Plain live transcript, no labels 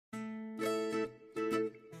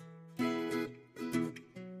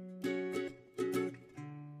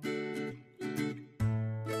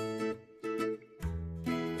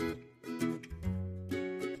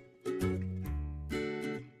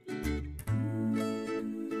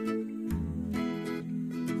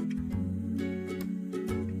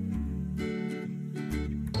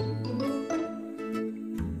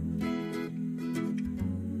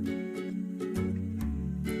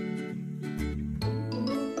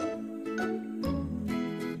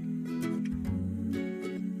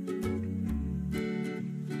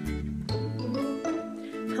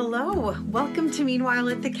Hello, welcome to Meanwhile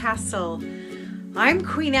at the Castle. I'm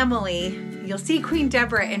Queen Emily. You'll see Queen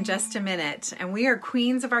Deborah in just a minute, and we are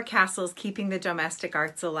queens of our castles, keeping the domestic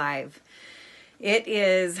arts alive. It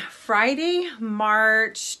is Friday,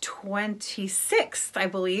 March 26th, I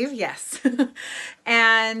believe, yes.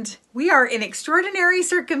 And we are in extraordinary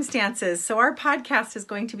circumstances, so our podcast is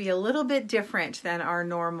going to be a little bit different than our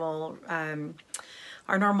normal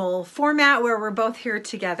format where we're both here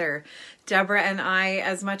together. Deborah and I,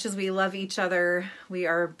 as much as we love each other, we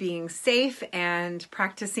are being safe and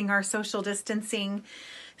practicing our social distancing.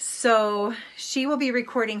 So she will be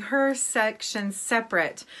recording her section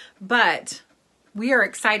separate, but we are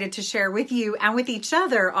excited to share with you and with each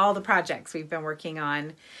other all the projects we've been working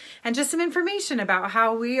on and just some information about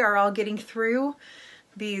how we are all getting through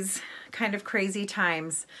these kind of crazy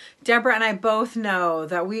times. Deborah and I both know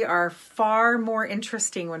that we are far more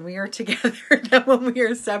interesting when we are together than when we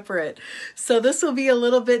are separate. So this will be a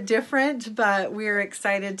little bit different, but we're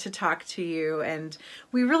excited to talk to you. And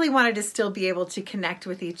we really wanted to still be able to connect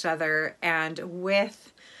with each other and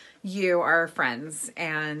with you, our friends,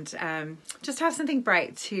 and just have something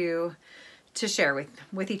bright to share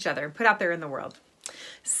with each other, put out there in the world.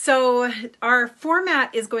 So our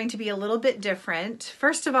format is going to be a little bit different.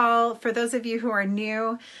 First of all, for those of you who are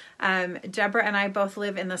new, Deborah and I both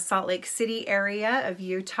live in the Salt Lake City area of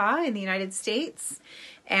Utah in the United States.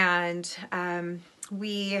 And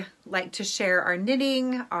we like to share our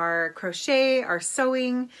knitting, our crochet, our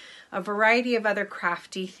sewing, a variety of other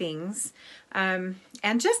crafty things.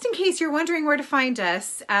 And just in case you're wondering where to find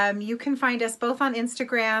us, you can find us both on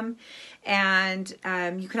Instagram, and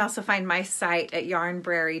you can also find my site at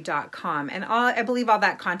yarnbrary.com. And I believe all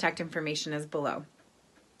that contact information is below.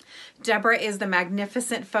 Deborah is the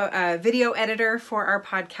magnificent video editor for our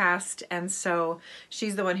podcast, and so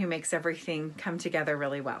she's the one who makes everything come together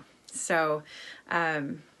really well. So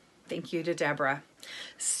thank you to Deborah.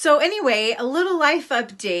 So anyway, a little life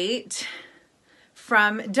update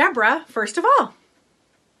from Deborah, first of all.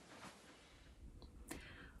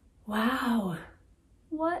 Wow,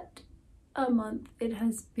 what a month it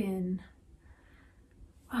has been.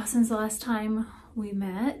 Wow, since the last time we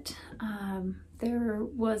met, there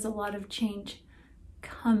was a lot of change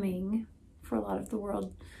coming for a lot of the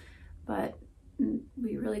world, but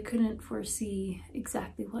we really couldn't foresee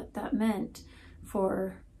exactly what that meant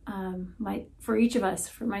for each of us,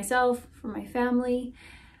 for myself, for my family.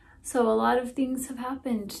 So a lot of things have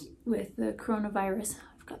happened with the coronavirus.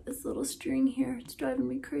 I've got this little string here. It's driving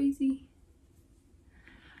me crazy.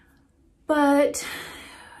 But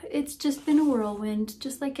it's just been a whirlwind,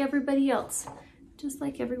 just like everybody else, just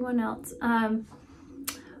like everyone else. On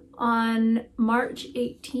March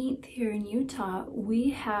 18th here in Utah,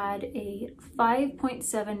 we had a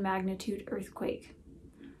 5.7 magnitude earthquake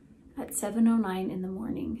at 7:09 in the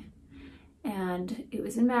morning. And it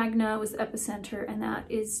was in Magna, it was the epicenter, and that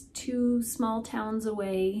is 2 small towns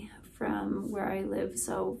away from where I live,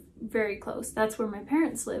 so very close. That's where my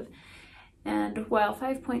parents live. And while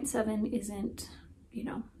 5.7 isn't,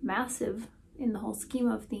 massive in the whole scheme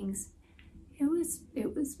of things,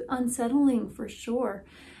 it was unsettling for sure.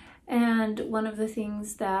 And one of the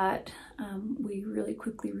things that we really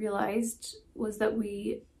quickly realized was that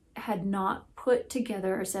we had not put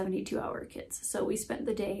together our 72-hour kits. So we spent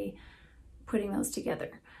the day putting those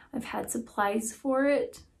together. I've had supplies for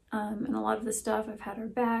it, and a lot of the stuff, I've had our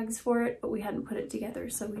bags for it, but we hadn't put it together.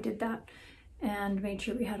 So we did that and made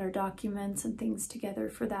sure we had our documents and things together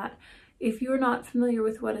for that. If you're not familiar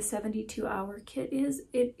with what a 72-hour kit is,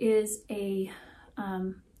 it is a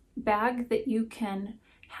bag that you can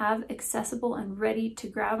have accessible and ready to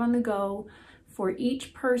grab on the go for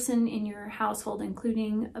each person in your household,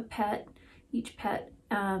 including a pet, each pet,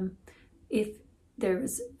 if there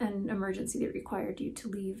was an emergency that required you to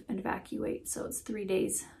leave and evacuate. So it's 3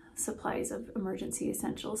 days supplies of emergency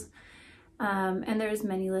essentials. And there's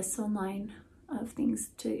many lists online of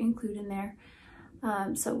things to include in there.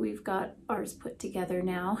 So we've got ours put together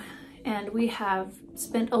now, and we have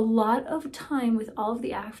spent a lot of time with all of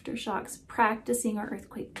the aftershocks practicing our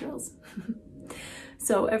earthquake drills.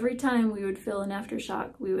 So every time we would feel an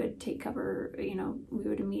aftershock, we would take cover, we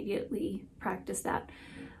would immediately practice that.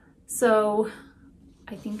 So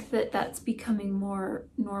I think that that's becoming more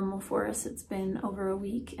normal for us. It's been over a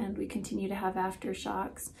week and we continue to have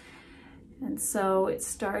aftershocks. And so it's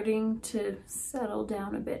starting to settle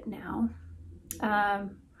down a bit now.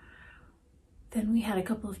 Then we had a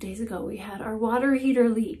couple of days ago, we had our water heater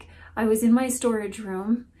leak. I was in my storage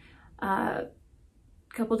room a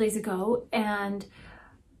couple days ago, and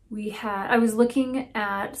I was looking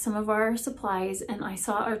at some of our supplies, and I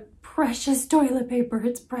saw our precious toilet paper.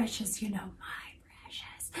 It's precious, my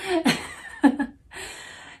precious I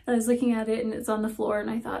was looking at it and it's on the floor, and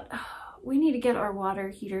I thought, oh, we need to get our water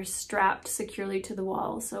heater strapped securely to the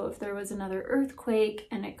wall. So if there was another earthquake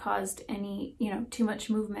and it caused any, too much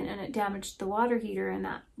movement and it damaged the water heater and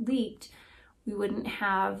that leaked, we wouldn't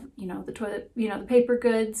have, the toilet, the paper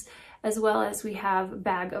goods, as well as we have a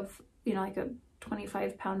bag of, like a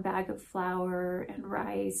 25-pound bag of flour and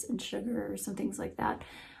rice and sugar, some things like that.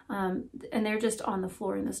 And they're just on the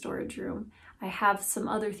floor in the storage room. I have some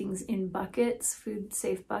other things in buckets, food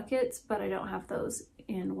safe buckets, but I don't have those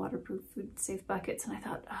in waterproof food safe buckets. And I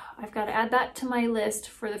thought, oh, I've got to add that to my list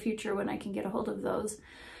for the future when I can get a hold of those,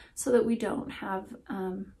 so that we don't have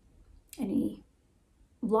any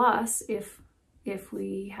loss if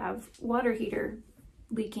we have water heater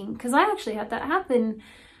leaking. Because I actually had that happen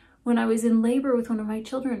when I was in labor with one of my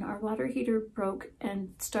children. Our water heater broke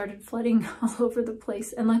and started flooding all over the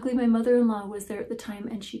place. And luckily my mother-in-law was there at the time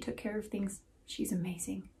and she took care of things. She's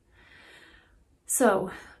amazing.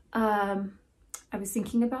 So I was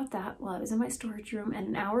thinking about that while I was in my storage room, and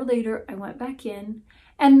an hour later I went back in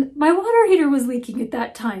and my water heater was leaking at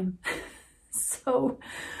that time. So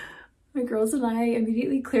my girls and I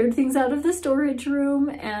immediately cleared things out of the storage room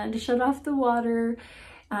and shut off the water.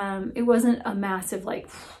 It wasn't a massive,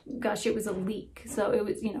 gosh, it was a leak. So it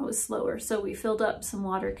was, it was slower. So we filled up some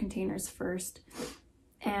water containers first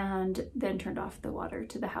and then turned off the water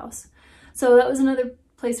to the house. So that was another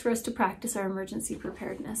place for us to practice our emergency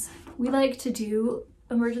preparedness. We like to do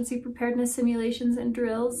emergency preparedness simulations and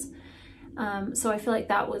drills. So I feel like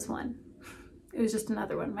that was one. It was just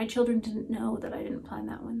another one. My children didn't know that I didn't plan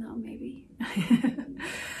that one though, maybe.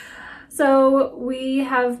 So we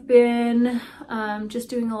have been just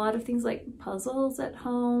doing a lot of things like puzzles at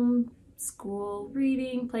home, school,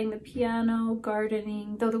 reading, playing the piano,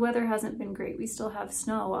 gardening. Though the weather hasn't been great, we still have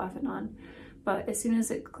snow off and on. But as soon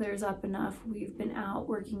as it clears up enough, we've been out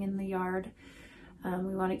working in the yard.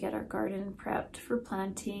 We want to get our garden prepped for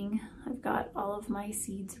planting. I've got all of my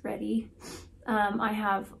seeds ready. I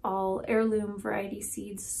have all heirloom variety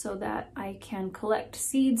seeds so that I can collect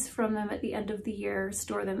seeds from them at the end of the year,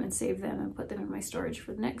 store them and save them and put them in my storage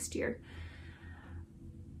for the next year.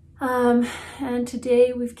 And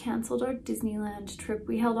today we've canceled our Disneyland trip.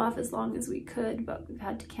 We held off as long as we could, but we've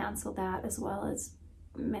had to cancel that, as well as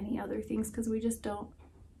many other things, because we don't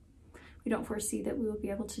foresee that we will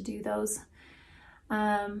be able to do those.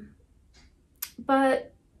 But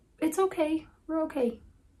it's okay. We're okay.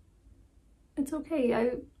 It's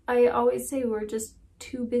okay. I always say we're just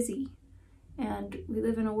too busy, and we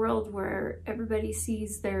live in a world where everybody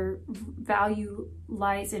sees their value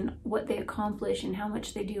lies in what they accomplish and how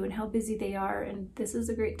much they do and how busy they are. And this is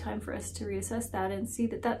a great time for us to reassess that and see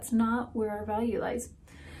that that's not where our value lies.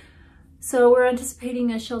 So we're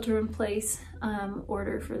anticipating a shelter-in-place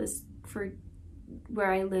order for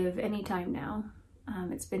where I live anytime now.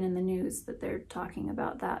 It's been in the news that they're talking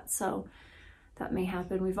about that, so that may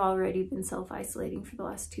happen. We've already been self-isolating for the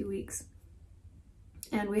last 2 weeks.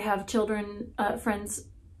 And we have children, friends'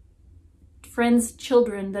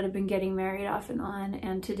 children that have been getting married off and on,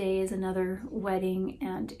 and today is another wedding,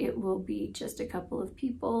 and it will be just a couple of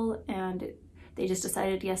people, and they just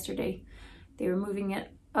decided yesterday they were moving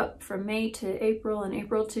it up from May to April and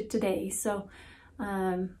April to today. So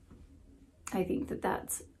I think that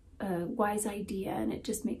that's a wise idea, and it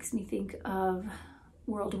just makes me think of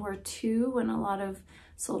World War II, when a lot of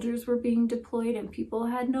soldiers were being deployed and people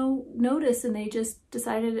had no notice, and they just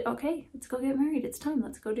decided, okay, let's go get married. It's time.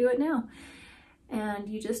 Let's go do it now. And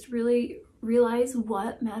you just really realize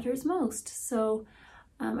what matters most. So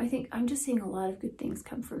I think I'm just seeing a lot of good things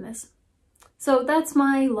come from this. So that's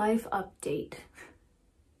my life update.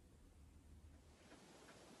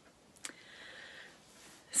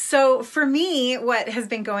 So for me, what has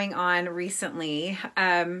been going on recently,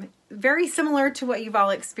 very similar to what you've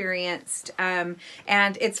all experienced. And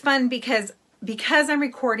it's fun because I'm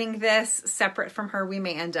recording this separate from her, we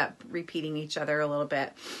may end up repeating each other a little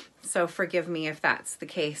bit. So forgive me if that's the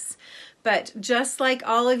case. But just like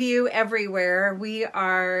all of you everywhere, we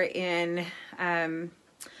are in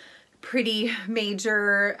pretty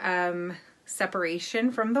major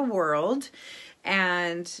separation from the world.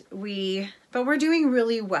 And but we're doing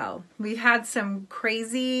really well. We've had some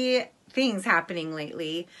crazy things happening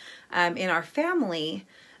lately in our family.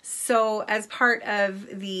 So as part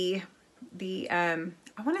of the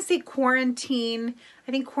I want to say quarantine.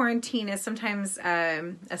 I think quarantine is sometimes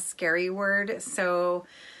a scary word. So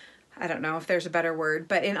I don't know if there's a better word,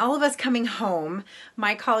 but in all of us coming home,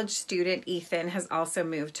 my college student, Ethan, has also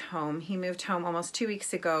moved home. He moved home almost 2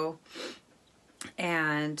 weeks ago.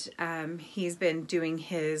 And he's been doing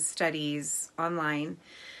his studies online.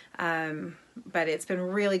 But it's been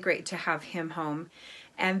really great to have him home.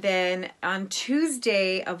 And then on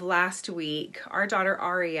Tuesday of last week, our daughter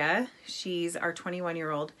Aria, she's our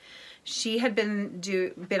 21-year-old, she had been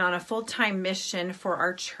on a full-time mission for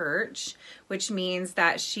our church, which means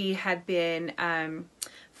that she had been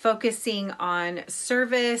focusing on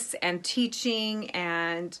service and teaching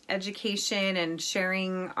and education and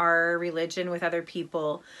sharing our religion with other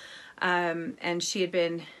people. And she had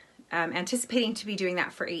been anticipating to be doing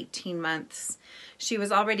that for 18 months. She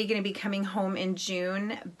was already going to be coming home in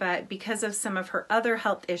June, but because of some of her other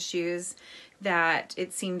health issues that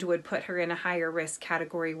it seemed would put her in a higher risk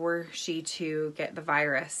category were she to get the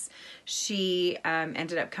virus, she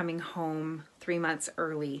ended up coming home 3 months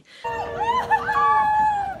early. He's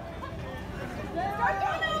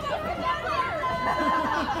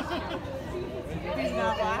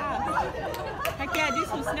not loud. Heck yeah, do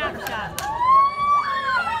some snapshots.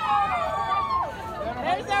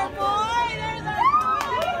 There's our boy! There's our boy!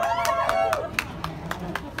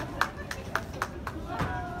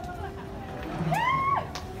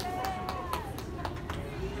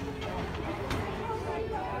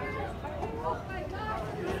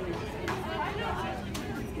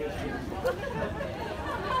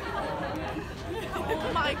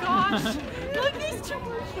 Oh my gosh! Look, these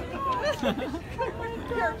children!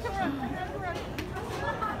 Here, come on.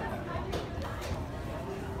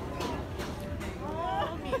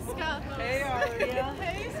 Hey, Aria.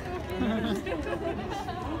 Hey,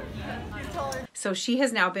 So she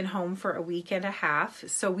has now been home for a week and a half.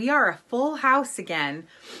 So we are a full house again.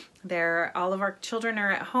 All of our children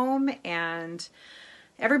are at home and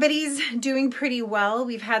everybody's doing pretty well.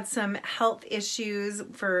 We've had some health issues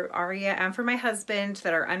for Aria and for my husband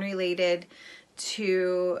that are unrelated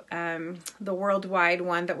to the worldwide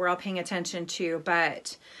one that we're all paying attention to,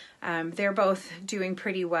 but they're both doing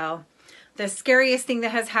pretty well. The scariest thing that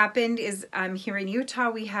has happened is here in Utah,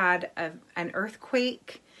 we had an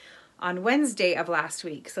earthquake on Wednesday of last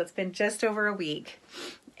week. So it's been just over a week.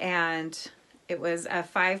 And it was a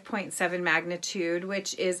 5.7 magnitude,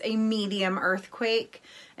 which is a medium earthquake.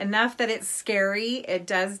 Enough that it's scary. It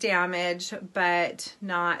does damage, but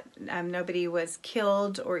not nobody was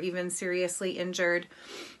killed or even seriously injured.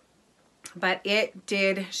 But it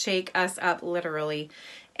did shake us up literally.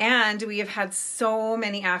 And we have had so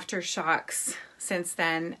many aftershocks since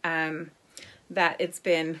then that it's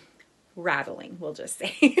been rattling, we'll just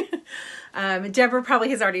say. Deborah probably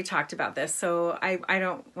has already talked about this, so I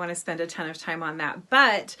don't want to spend a ton of time on that.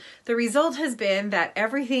 But the result has been that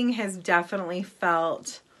everything has definitely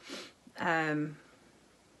felt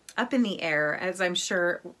up in the air, as I'm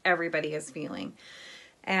sure everybody is feeling.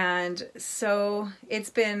 And so it's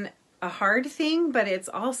been a hard thing, but it's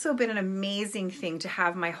also been an amazing thing to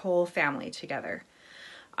have my whole family together.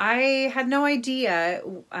 I had no idea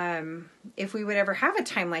if we would ever have a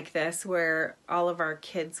time like this where all of our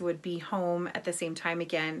kids would be home at the same time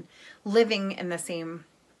again, living in the same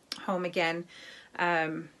home again.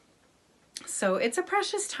 So it's a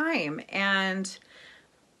precious time, and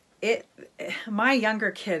my younger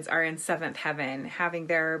kids are in seventh heaven, having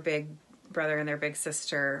their big brother and their big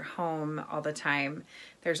sister home all the time.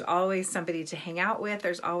 There's always somebody to hang out with.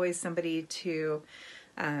 There's always somebody to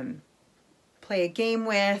play a game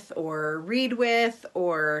with or read with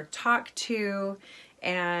or talk to.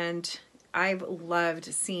 And I've loved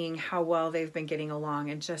seeing how well they've been getting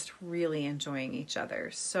along and just really enjoying each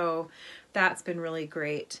other. So that's been really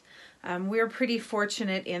great. We're pretty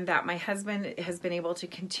fortunate in that my husband has been able to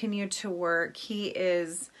continue to work. He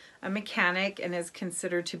is a mechanic and is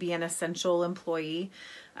considered to be an essential employee,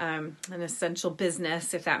 an essential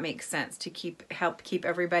business, if that makes sense, to help keep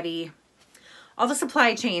everybody, all the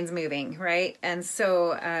supply chains moving, right? And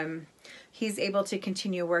so he's able to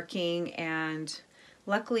continue working, and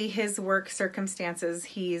luckily his work circumstances,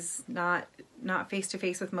 he's not face to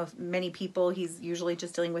face with many people. He's usually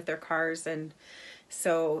just dealing with their cars, and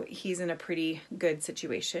so he's in a pretty good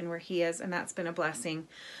situation where he is, and that's been a blessing.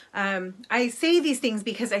 I say these things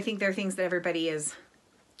because I think they're things that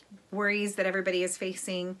worries that everybody is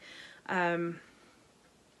facing. And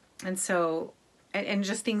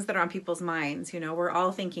just things that are on people's minds. You know, we're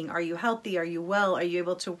all thinking, are you healthy? Are you well? Are you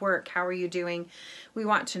able to work? How are you doing? We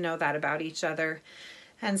want to know that about each other.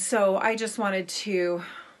 And so I just wanted to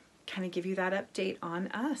kind of give you that update on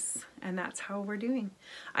us, and that's how we're doing.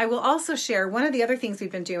 I will also share one of the other things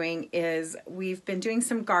we've been doing is we've been doing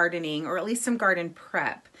some gardening, or at least some garden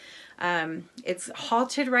prep. It's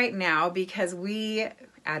halted right now because we,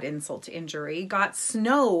 add insult to injury, got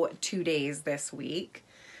snow 2 days this week,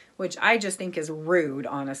 which I just think is rude,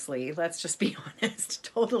 honestly. Let's just be honest,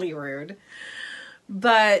 totally rude.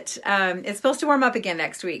 But it's supposed to warm up again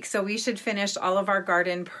next week, so we should finish all of our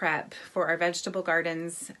garden prep for our vegetable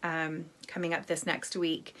gardens coming up this next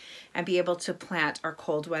week and be able to plant our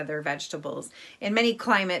cold weather vegetables. In many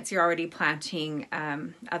climates, you're already planting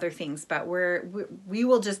other things, but we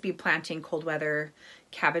will just be planting cold weather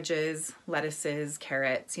cabbages, lettuces,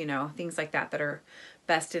 carrots, you know, things like that that are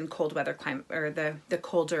best in cold weather climate or the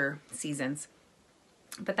colder seasons.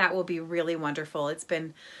 But that will be really wonderful. It's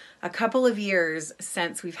been a couple of years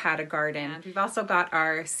since we've had a garden. We've also got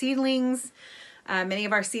our seedlings. Many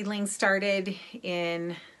of our seedlings started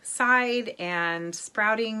inside and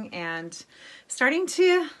sprouting and starting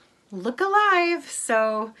to look alive.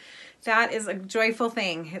 So that is a joyful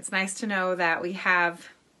thing. It's nice to know that we have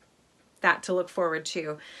that to look forward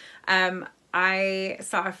to. I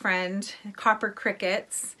saw a friend, Copper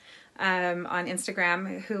Crickets, on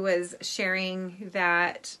Instagram, who was sharing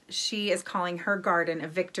that she is calling her garden a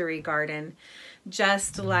victory garden,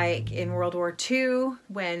 just like in World War II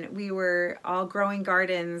when we were all growing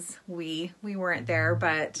gardens. We weren't there,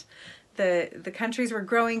 but the countries were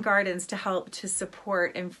growing gardens to help to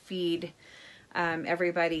support and feed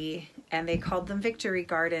everybody, and they called them victory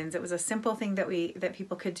gardens. It was a simple thing that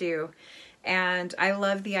people could do. And I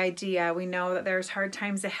love the idea. We know that there's hard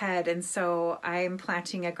times ahead, and so I'm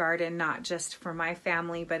planting a garden not just for my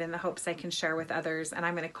family, but in the hopes I can share with others, and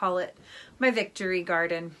I'm going to call it my victory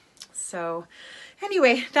garden. So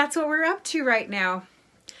anyway, that's what we're up to right now.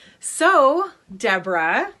 So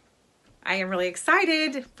Deborah, I am really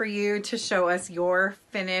excited for you to show us your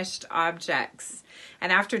finished objects.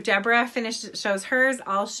 And after Deborah shows hers,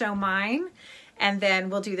 I'll show mine, and then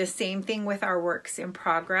we'll do the same thing with our works in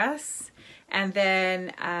progress. And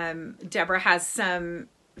then Deborah has some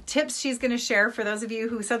tips she's going to share for those of you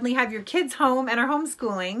who suddenly have your kids home and are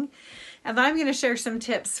homeschooling. And then I'm going to share some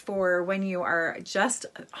tips for when you are just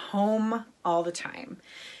home all the time.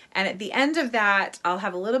 And at the end of that, I'll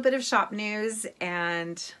have a little bit of shop news,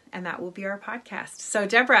 and that will be our podcast. So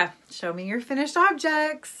Deborah, show me your finished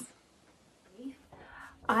objects.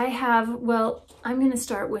 I'm going to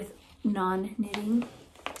start with non-knitting.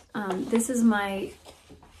 This is my,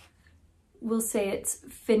 we'll say it's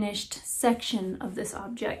finished section of this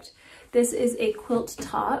object. This is a quilt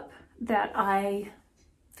top that I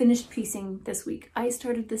finished piecing this week. I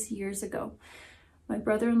started this years ago. My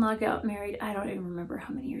brother-in-law got married, I don't even remember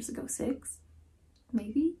how many years ago, 6,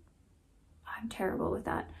 maybe? I'm terrible with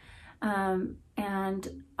that.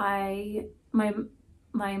 And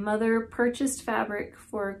my mother purchased fabric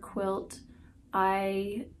for a quilt.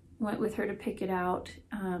 I went with her to pick it out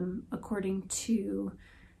according to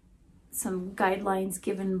some guidelines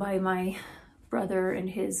given by my brother and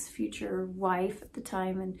his future wife at the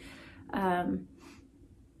time, and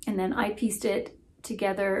then I pieced it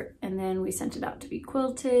together, and then we sent it out to be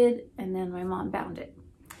quilted, and then my mom bound it.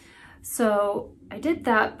 So I did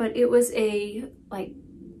that, but it was a like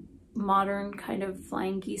modern kind of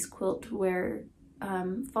flying geese quilt where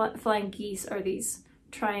flying geese are these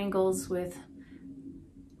triangles with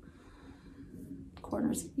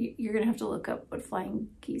corners. You're gonna have to look up what flying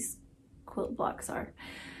geese quilt blocks are.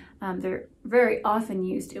 They're very often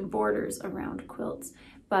used in borders around quilts,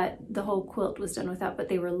 but the whole quilt was done with that, but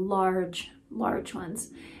they were large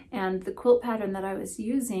ones. And the quilt pattern that I was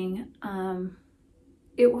using,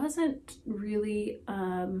 it wasn't really,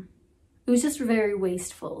 it was just very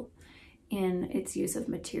wasteful in its use of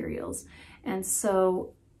materials. And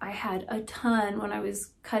so I had a ton, when I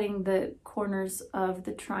was cutting the corners of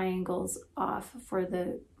the triangles off for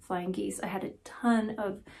the flying geese, I had a ton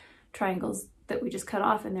of triangles that we just cut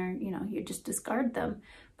off, and they're, you know, you just discard them.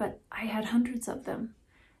 But I had hundreds of them.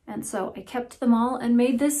 And so I kept them all and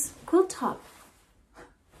made this quilt top.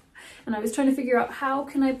 And I was trying to figure out how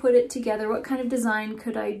can I put it together? What kind of design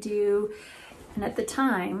could I do? And at the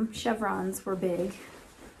time, chevrons were big.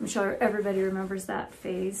 I'm sure everybody remembers that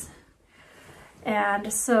phase.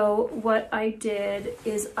 And so what I did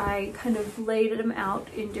is I kind of laid them out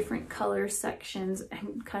in different color sections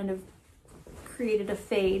and kind of created a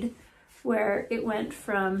fade where it went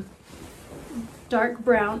from dark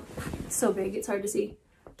brown, so big it's hard to see,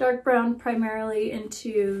 dark brown primarily,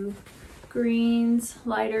 into greens,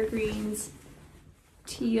 lighter greens,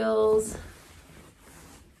 teals,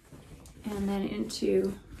 and then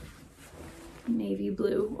into navy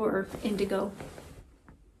blue or indigo.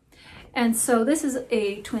 And so this is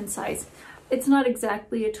a twin size. It's not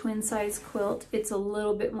exactly a twin size quilt. It's a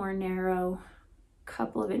little bit more narrow,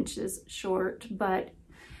 couple of inches short, but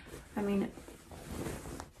I mean,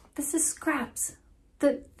 this is scraps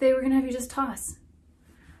that they were gonna have you just toss.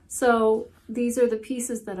 So these are the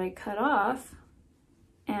pieces that I cut off,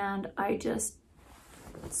 and I just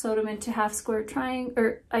sewed them into half square triangle,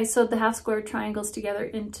 or I sewed the half square triangles together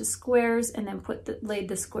into squares and then laid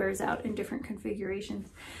the squares out in different configurations.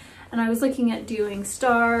 And I was looking at doing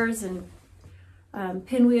stars and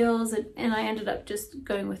pinwheels, and I ended up just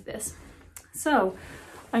going with this. So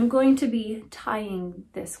I'm going to be tying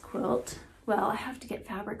this quilt. Well, I have to get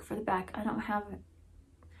fabric for the back. I don't have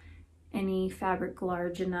any fabric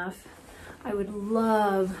large enough. I would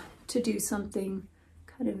love to do something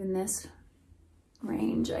kind of in this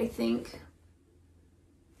range, I think.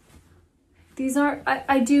 These are,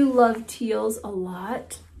 I do love teals a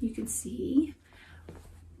lot, you can see,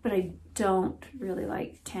 but I don't really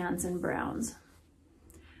like tans and browns.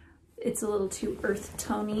 It's a little too earth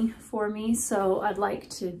tony for me, so I'd like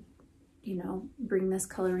to, you know, bring this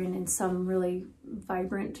color in some really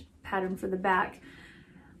vibrant pattern for the back.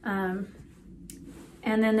 And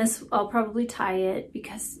then this, I'll probably tie it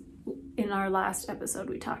because in our last episode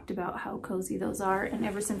we talked about how cozy those are, and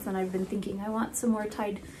ever since then I've been thinking I want some more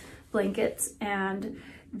tied blankets, and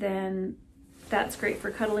then that's great for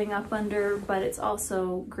cuddling up under, but it's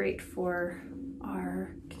also great for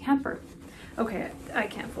our camper. Okay, I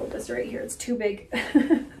can't fold this right here, it's too big.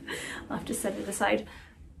 I'll have to set it aside.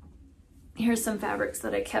 Here's some fabrics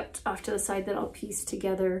that I kept off to the side that I'll piece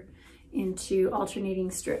together into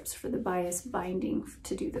alternating strips for the bias binding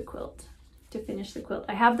to do the quilt, to finish the quilt.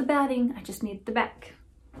 I have the batting, I just need the back.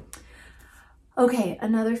 Okay,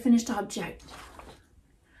 another finished object.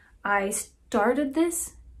 I started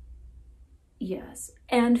this, yes,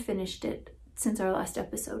 and finished it since our last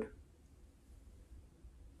episode.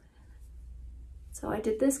 So I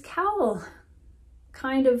did this cowl,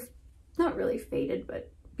 kind of, not really faded,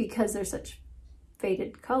 but because they're such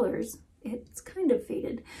faded colors, it's kind of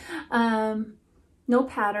faded. No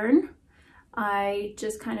pattern. I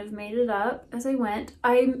just kind of made it up as I went.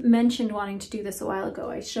 I mentioned wanting to do this a while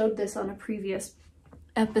ago. I showed this on a previous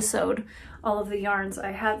episode, all of the yarns.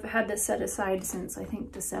 I have had this set aside since I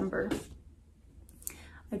think December.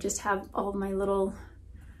 I just have all my little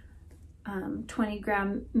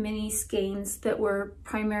 20-gram mini skeins that were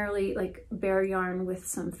primarily like bare yarn with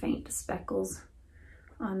some faint speckles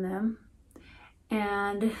on them.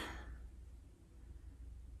 And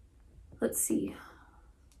let's see,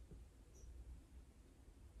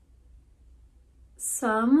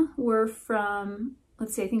 some were from,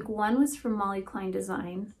 let's see, I think one was from Molly Klein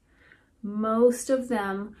Design. Most of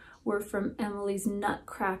them were from Emily's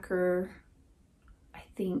Nutcracker, I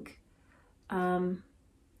think,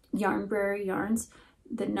 Yarnbrary yarns,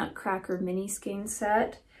 the Nutcracker mini skein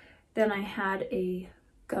set. Then I had a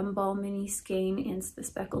gumball mini skein in the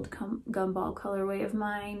speckled gumball colorway of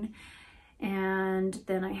mine. And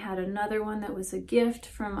then I had another one that was a gift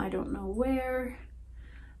from I don't know where.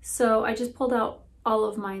 So I just pulled out all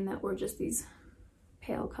of mine that were just these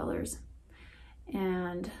pale colors.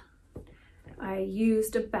 And I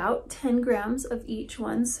used about 10 grams of each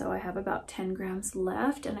one, so I have about 10 grams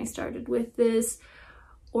left. And I started with this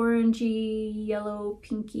orangey, yellow,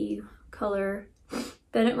 pinky color.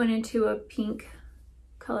 Then it went into a pink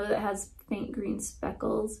color that has faint green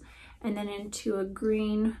speckles, and then into a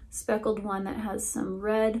green speckled one that has some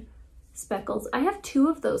red speckles. I have two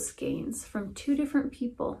of those skeins from two different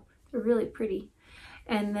people. They're really pretty.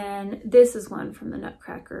 And then this is one from the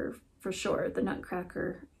Nutcracker, for sure, the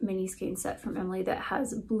Nutcracker mini skein set from Emily that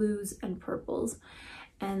has blues and purples.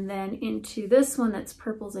 And then into this one that's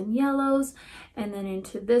purples and yellows, and then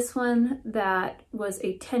into this one that was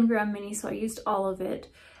a 10-gram mini, so I used all of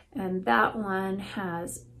it. And that one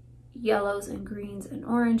has yellows and greens and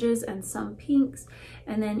oranges and some pinks,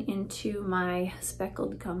 and then into my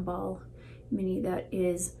speckled gumball mini that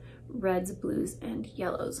is reds, blues, and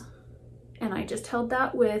yellows. And I just held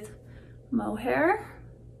that with mohair,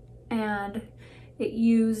 and it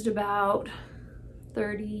used about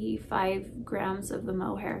 35 grams of the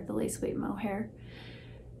mohair, the lace weight mohair,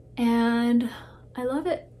 and I love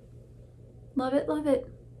it. Love it, love it.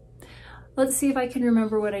 Let's see if I can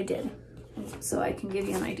remember what I did so I can give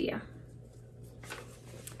you an idea.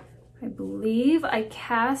 I believe I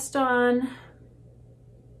cast on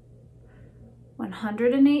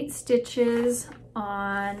 108 stitches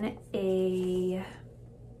on a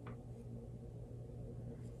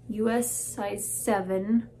US size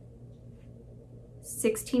 7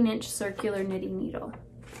 16-inch circular knitting needle.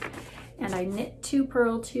 And I knit 2,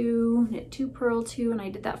 purl 2, knit 2, purl 2, and I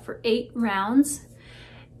did that for 8 rounds.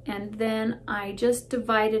 And then I just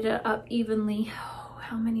divided it up evenly. Oh,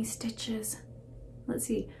 how many stitches? Let's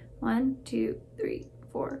see. 1, 2, 3,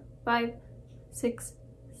 4, 5, 6,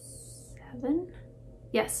 7.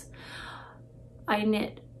 Yes. I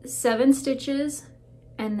knit 7 stitches,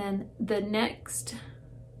 and then the next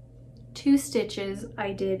 2 stitches,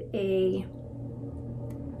 I did a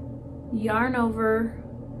yarn over,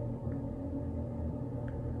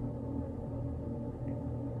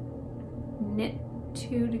 knit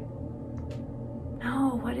 2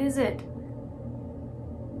 no, what is it?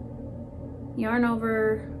 Yarn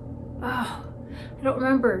over, oh, I don't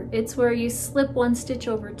remember. It's where you slip 1 stitch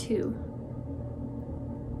over 2.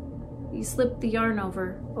 You slip the yarn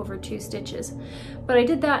over 2 stitches. But I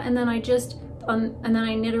did that, and then I just, and then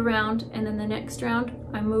I knit around, and then the next round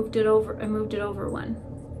I moved it over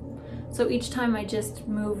 1. So each time I just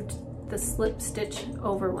moved the slip stitch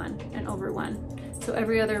over 1 and over 1. So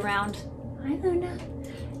every other round, I don't know.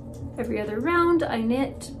 Every other round I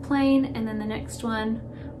knit plain, and then the next one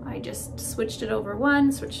I just switched it over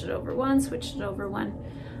 1, switched it over 1, switched it over 1.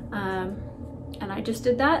 And I just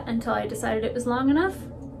did that until I decided it was long enough.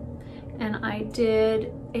 And I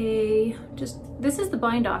did this is the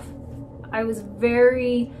bind off. I was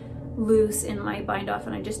very loose in my bind off,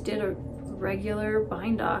 and I just did a regular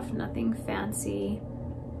bind off, nothing fancy.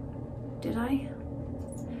 Did I?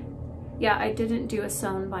 Yeah, I didn't do a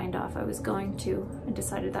sewn bind off. I was going to. I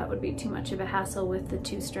decided that would be too much of a hassle with the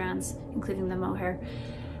 2 strands, including the mohair.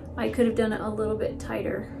 I could have done it a little bit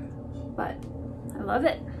tighter, but I love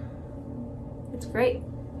it. It's great.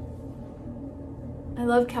 I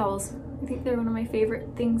love cowls. I think they're one of my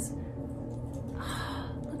favorite things.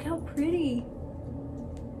 Oh, look how pretty.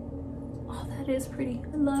 Oh, that is pretty.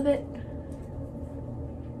 I love it.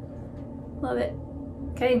 Love it.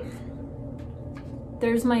 Okay.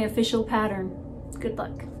 There's my official pattern. Good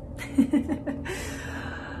luck. I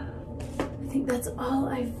think that's all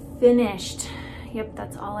I've finished. Yep,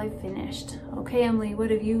 that's all I've finished. Okay, Emily, what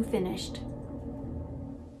have you finished?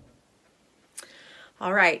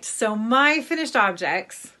 All right, so my finished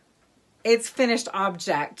objects, it's finished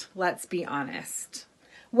object, let's be honest.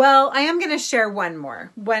 Well, I am going to share one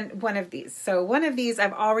of these. So one of these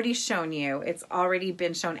I've already shown you. It's already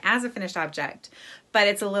been shown as a finished object, but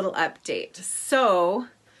it's a little update. So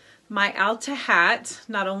my Alta hat,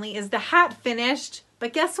 not only is the hat finished,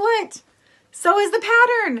 but guess what? So is the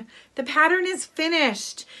pattern. The pattern is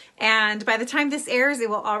finished. And by the time this airs, it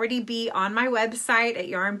will already be on my website at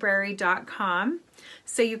yarnbrary.com.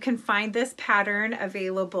 So you can find this pattern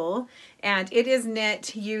available. And it is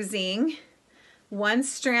knit using 1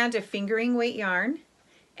 strand of fingering weight yarn,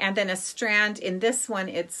 and then a strand, in this one,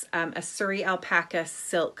 it's a Surrey alpaca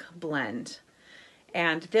silk blend.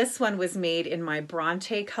 And this one was made in my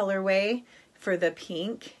Bronte colorway for the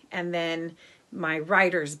pink, and then my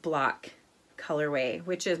Writer's Block colorway,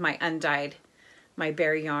 which is my undyed, my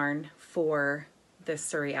bare yarn for the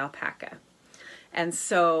Surrey alpaca. And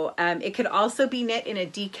so it could also be knit in a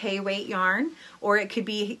DK weight yarn, or it could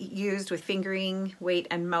be used with fingering weight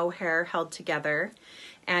and mohair held together.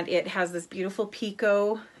 And it has this beautiful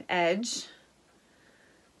picot edge,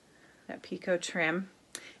 that picot trim,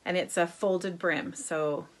 and it's a folded brim.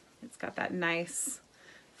 So it's got that nice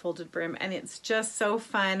folded brim, and it's just so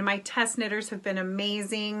fun. My test knitters have been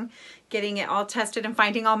amazing getting it all tested and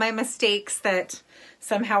finding all my mistakes that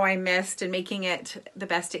somehow I missed and making it the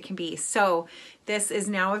best it can be. So this is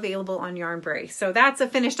now available on Yarnbrary. So that's a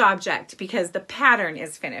finished object because the pattern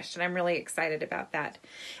is finished, and I'm really excited about that.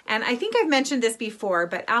 And I think I've mentioned this before,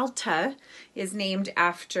 but Alta is named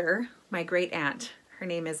after my great aunt. Her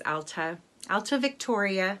name is Alta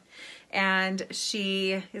Victoria, and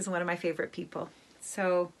she is one of my favorite people.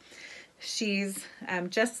 So she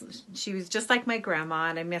was just like my grandma,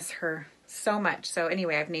 and I miss her so much. So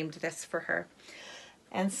anyway, I've named this for her.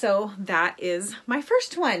 And so that is my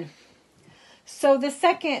first one. So the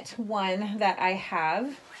second one that I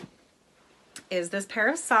have is this pair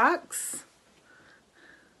of socks.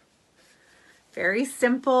 Very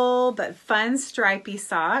simple but fun stripy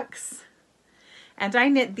socks. And I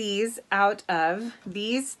knit these out of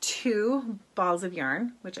these 2 balls of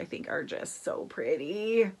yarn, which I think are just so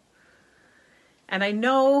pretty. And I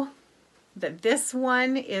know that this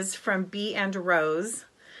one is from Bee and Rose.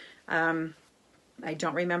 I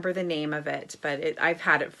don't remember the name of it, but I've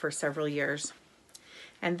had it for several years.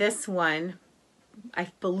 And this one,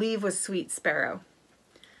 I believe, was Sweet Sparrow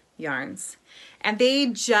yarns. And they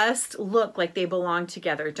just look like they belong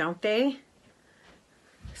together, don't they?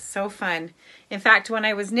 So fun. In fact, when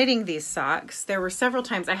I was knitting these socks, there were several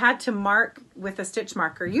times I had to mark with a stitch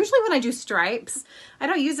marker. Usually when I do stripes, I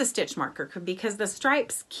don't use a stitch marker because the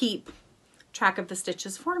stripes keep track of the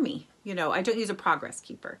stitches for me. You know, I don't use a progress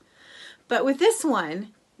keeper. But with this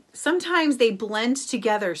one, sometimes they blend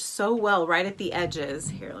together so well right at the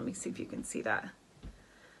edges. Here, let me see if you can see that.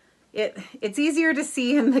 It's easier to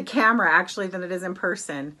see in the camera actually than it is in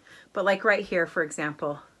person. But like right here, for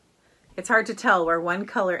example, It's hard to tell where one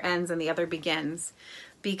color ends and the other begins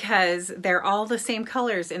because they're all the same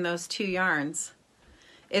colors in those two yarns.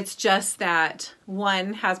 It's just that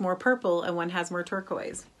one has more purple and one has more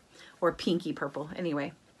turquoise, or pinky purple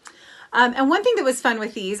anyway. And one thing that was fun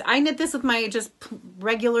with these, I knit this with my just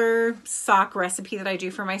regular sock recipe that I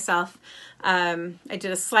do for myself. I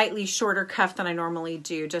did a slightly shorter cuff than I normally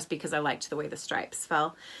do just because I liked the way the stripes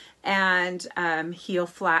fell. And heel,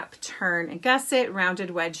 flap, turn, and gusset,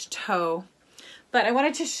 rounded wedge toe. But I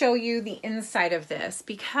wanted to show you the inside of this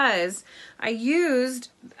because I used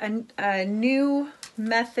a new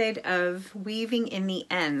method of weaving in the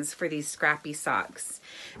ends for these scrappy socks.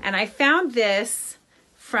 And I found this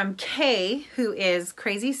from Kay, who is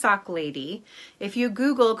Crazy Sock Lady. If you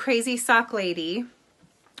Google Crazy Sock Lady,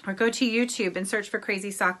 or go to YouTube and search for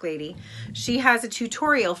Crazy Sock Lady, she has a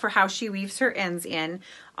tutorial for how she weaves her ends in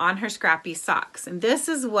on her scrappy socks. And this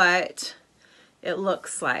is what it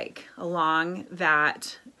looks like along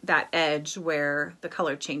that edge where the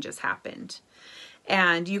color changes happened.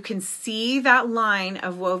 And you can see that line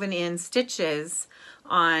of woven in stitches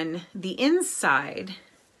on the inside.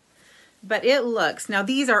 But it looks, now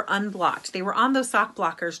these are unblocked. They were on those sock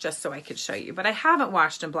blockers just so I could show you, but I haven't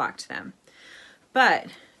washed and blocked them. But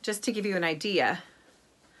just to give you an idea,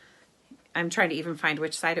 I'm trying to even find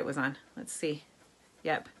which side it was on. Let's see.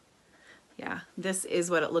 Yep. Yeah, this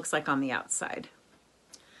is what it looks like on the outside.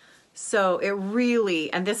 So it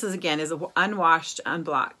really, and this is again, is unwashed,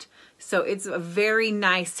 unblocked. So it's a very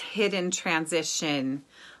nice hidden transition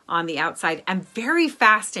on the outside and very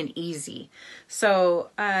fast and easy. So,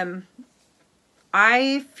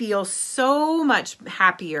 I feel so much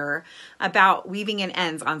happier about weaving in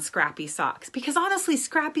ends on scrappy socks because honestly,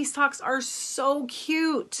 scrappy socks are so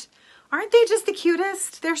cute. Aren't they just the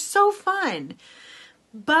cutest? They're so fun.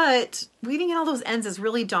 But weaving in all those ends is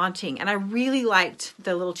really daunting, and I really liked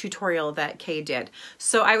the little tutorial that Kay did.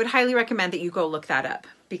 So I would highly recommend that you go look that up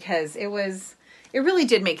because it really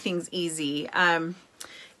did make things easy.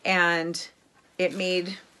 And it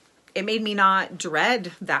made me not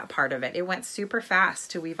dread that part of it. It went super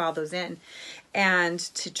fast to weave all those in and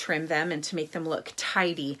to trim them and to make them look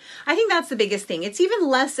tidy. I think that's the biggest thing. It's even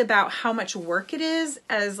less about how much work it is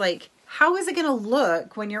as like, how is it going to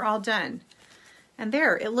look when you're all done? And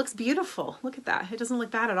there, it looks beautiful. Look at that. It doesn't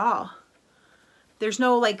look bad at all. There's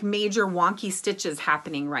no like major wonky stitches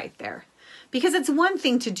happening right there. Because it's one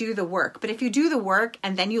thing to do the work, but if you do the work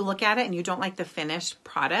and then you look at it and you don't like the finished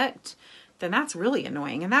product, then that's really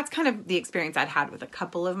annoying. And that's kind of the experience I'd had with a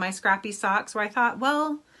couple of my scrappy socks where I thought,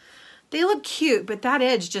 well, they look cute, but that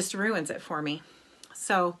edge just ruins it for me.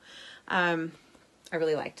 So I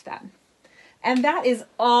really liked that. And that is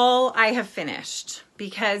all I have finished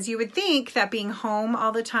because you would think that being home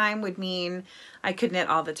all the time would mean I could knit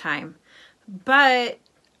all the time. But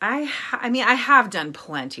I mean, I have done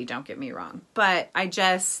plenty, don't get me wrong, but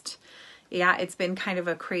yeah, it's been kind of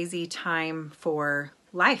a crazy time for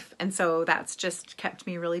life. And so that's just kept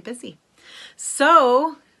me really busy.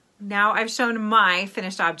 So now I've shown my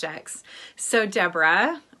finished objects. So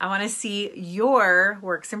Deborah, I want to see your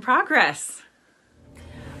works in progress.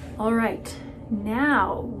 All right,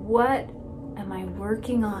 now what am I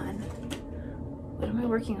working on? What am I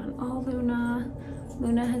working on? Oh, Luna.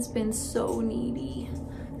 Luna has been so needy.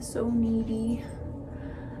 So needy.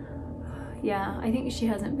 Yeah, I think she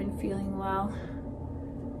hasn't been feeling well.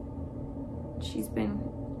 She's been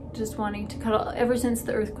just wanting to cuddle. Ever since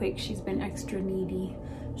the earthquake, she's been extra needy.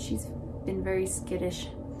 She's been very skittish.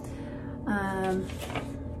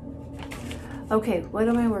 Okay, what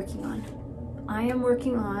am I working on? I am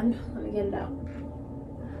working on, let me get it out.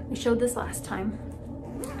 I showed this last time.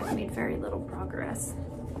 I've made very little progress.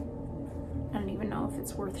 I don't even know if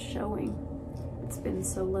it's worth showing. It's been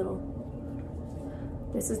so little.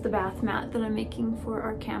 This is the bath mat that I'm making for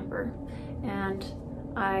our camper. And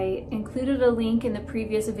I included a link in the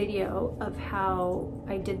previous video of how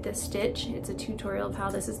I did this stitch. It's a tutorial of how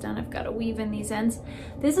this is done. I've got to weave in these ends.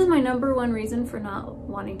 This is my #1 reason for not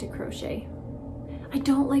wanting to crochet. I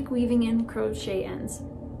don't like weaving in crochet ends.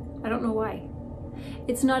 I don't know why.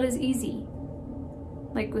 It's not as easy.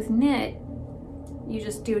 Like with knit, you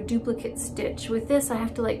just do a duplicate stitch. With this, I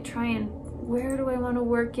have to like try and, where do I want to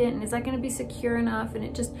work it? And is that going to be secure enough? And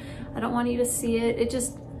it just, I don't want you to see it. It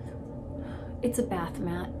just, it's a bath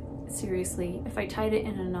mat. Seriously, if I tied it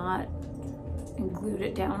in a knot and glued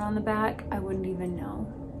it down on the back, I wouldn't even know.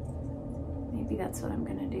 Maybe that's what I'm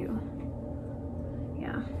going to do.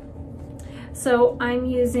 Yeah. So I'm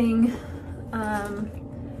using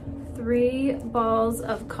 3 balls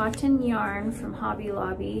of cotton yarn from Hobby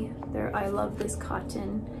Lobby. I love this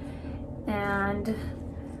cotton. And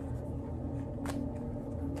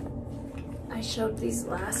I showed these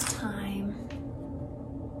last time.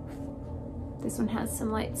 This one has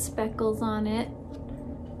some light speckles on it.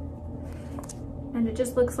 And it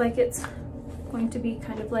just looks like it's going to be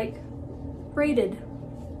kind of like braided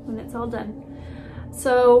when it's all done.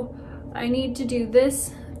 So I need to do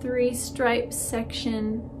this 3-stripe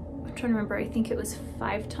section. I'm trying to remember, I think it was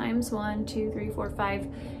 5 times, 1, 2, 3, 4, 5,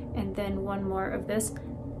 and then one more of this.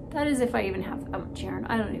 That is if I even have that much yarn.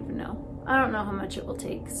 I don't even know. I don't know how much it will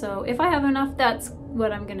take. So if I have enough, that's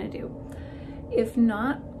what I'm gonna do. If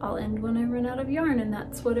not, I'll end when I run out of yarn, and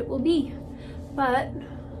that's what it will be. But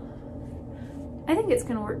I think it's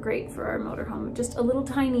gonna work great for our motorhome. Just a little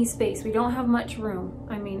tiny space. We don't have much room.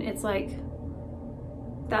 I mean, it's like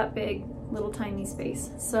that big, little tiny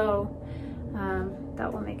space. So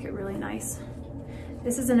that will make it really nice.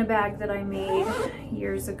 This is in a bag that I made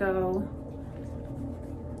years ago.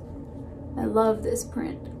 I love this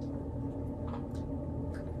print.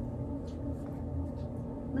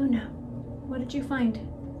 Luna, what did you find?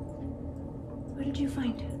 What did you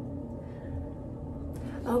find?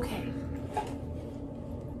 Okay.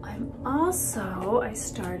 I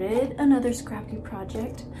started another scrappy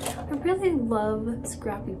project. I really love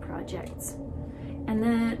scrappy projects.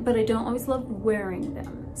 But I don't always love wearing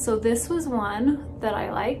them. So this was one that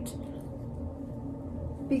I liked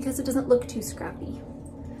because it doesn't look too scrappy.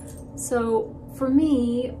 So for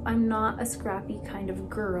me, I'm not a scrappy kind of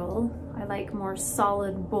girl. I like more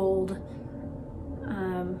solid, bold,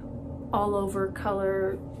 all over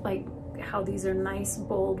color, like how these are nice,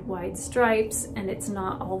 bold, wide stripes, and it's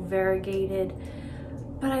not all variegated.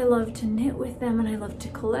 But I love to knit with them, and I love to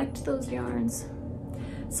collect those yarns.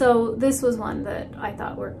 So this was one that I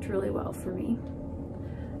thought worked really well for me.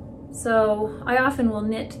 So I often will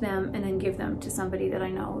knit them and then give them to somebody that I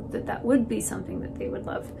know that would be something that they would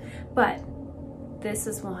love. But this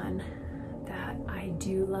is one that I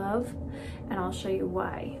do love, and I'll show you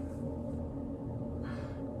why.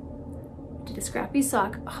 Did a scrappy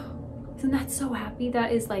sock. Oh, isn't that so happy?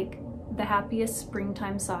 That is like the happiest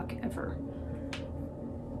springtime sock ever.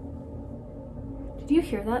 Did you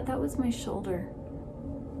hear that? That was my shoulder.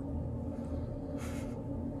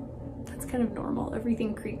 Kind of normal.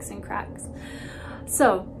 Everything creaks and cracks.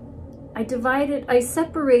 So I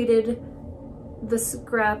separated the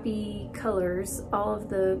scrappy colors, all of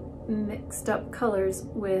the mixed up colors,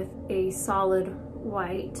 with a solid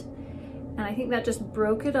white. And I think that just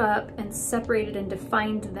broke it up and separated and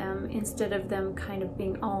defined them instead of them kind of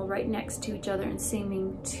being all right next to each other and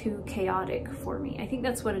seeming too chaotic for me. I think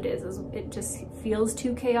that's what it is it just feels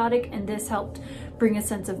too chaotic, and this helped bring a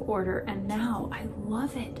sense of order, and now I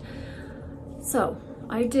love it. So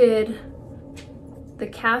I did the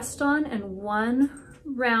cast on and 1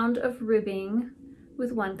 round of ribbing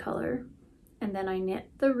with one color, and then I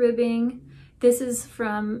knit the ribbing. This is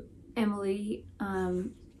from Emily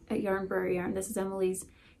at Yarnbrary Yarn. This is Emily's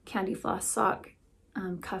Candy Floss sock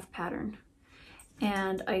cuff pattern.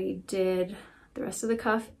 And I did the rest of the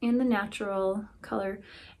cuff in the natural color,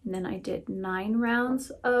 and then I did 9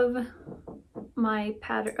 rounds of my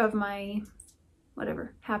pattern, of my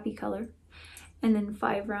whatever, happy color. And then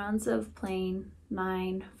 5 rounds of plain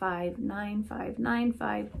 9, 5, 9, 5, 9,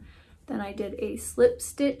 5. Then I did a slip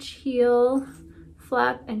stitch heel,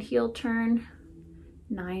 flap and heel turn,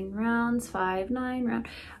 9 rounds, 5, 9 round.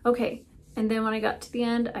 Okay, and then when I got to the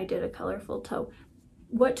end, I did a colorful toe.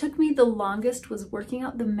 What took me the longest was working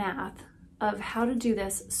out the math of how to do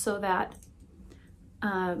this so that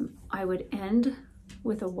I would end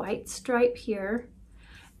with a white stripe here,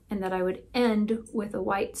 and that I would end with a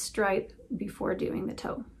white stripe before doing the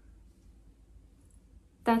toe.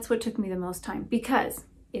 That's what took me the most time, because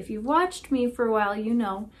if you've watched me for a while, you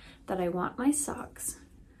know that I want my socks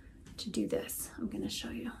to do this. I'm gonna show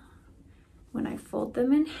you. When I fold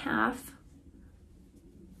them in half,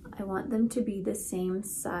 I want them to be the same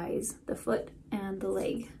size, the foot and the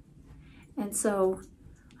leg. And so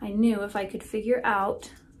I knew if I could figure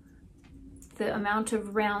out the amount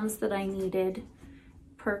of rounds that I needed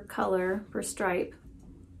per color, per stripe.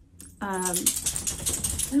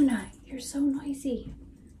 Luna, you're so noisy.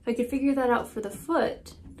 If I could figure that out for the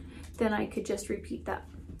foot, then I could just repeat that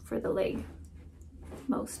for the leg,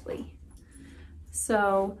 mostly.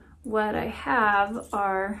 So what I have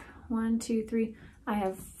are 1, 2, 3, I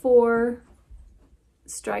have 4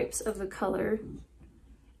 stripes of the color,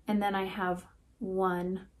 and then I have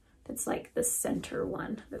 1 that's like the center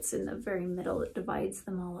one that's in the very middle that divides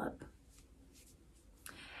them all up.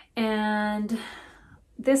 And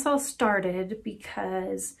this all started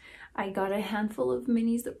because I got a handful of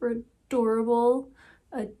minis that were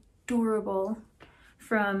adorable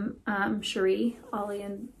from Cherie, Ollie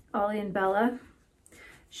and Bella.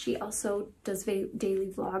 She also does daily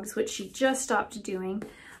vlogs, which she just stopped doing,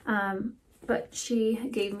 but she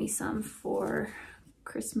gave me some for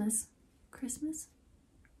Christmas.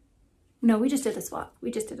 No, we just did a swap.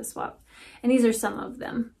 And these are some of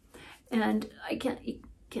them. And you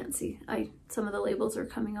can't see, some of the labels are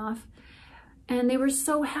coming off. And they were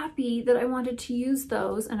so happy that I wanted to use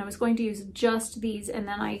those, and I was going to use just these, and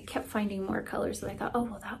then I kept finding more colors that I thought, oh,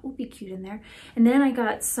 well, that will be cute in there. And then I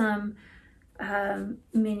got some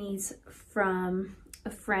minis from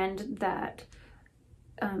a friend that,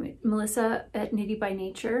 Melissa at Knitty by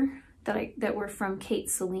Nature, that were from Kate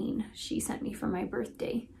Celine. She sent me for my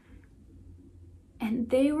birthday. And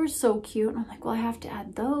they were so cute, and I'm like, well, I have to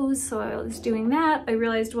add those. So I was doing that. I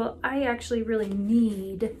realized, well, I actually really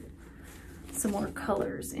need some more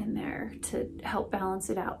colors in there to help balance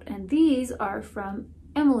it out. And these are from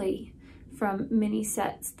Emily, from mini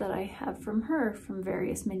sets that I have from her, from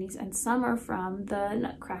various minis, and some are from the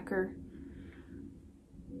Nutcracker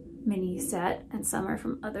mini set, and some are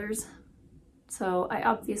from others. So I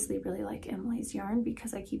obviously really like Emily's yarn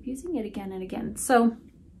because I keep using it again and again. So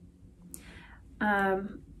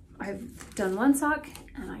I've done one sock,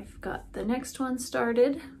 and I've got the next one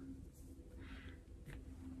started.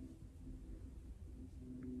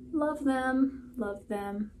 Love them, love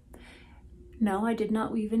them. No, I did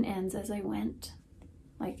not weave in ends as I went,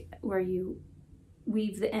 like where you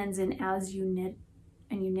weave the ends in as you knit,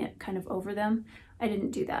 and you knit kind of over them. I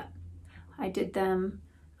didn't do that. I did them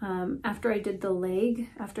after I did the leg.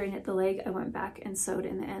 After I knit the leg, I went back and sewed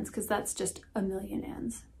in the ends, because that's just a million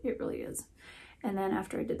ends. It really is. And then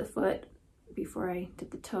after I did the foot, before I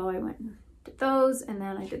did the toe, I went and did those, and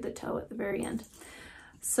then I did the toe at the very end.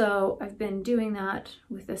 So I've been doing that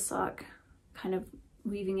with this sock, kind of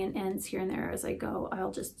weaving in ends here and there as I go.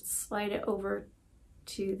 I'll just slide it over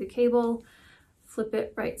to the cable, flip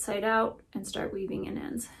it right side out, and start weaving in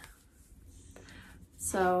ends.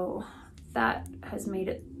 So that has made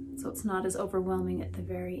it so it's not as overwhelming at the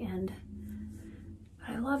very end.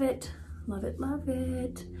 But I love it, love it, love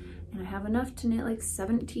it. And I have enough to knit like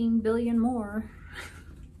 17 billion more.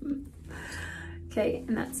 Okay,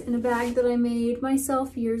 and that's in a bag that I made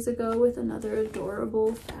myself years ago with another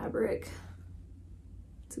adorable fabric.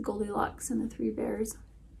 It's a Goldilocks and the Three Bears.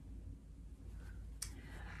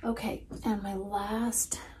 Okay, and my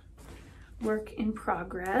last work in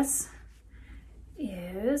progress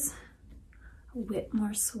is a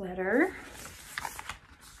Whitmore sweater.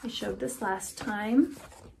 I showed this last time.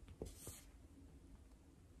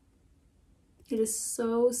 It is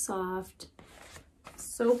so soft,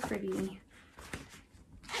 so pretty.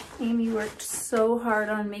 Amy worked so hard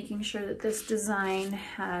on making sure that this design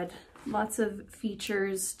had lots of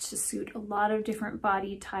features to suit a lot of different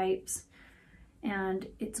body types, and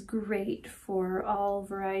it's great for all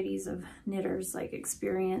varieties of knitters, like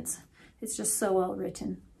experience. It's just so well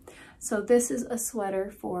written. So this is a sweater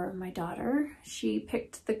for my daughter. She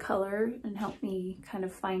picked the color and helped me kind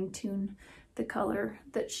of fine-tune the color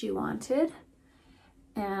that she wanted.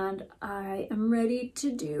 And I am ready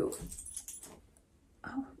to do,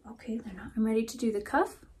 oh, okay, they're not. I'm ready to do the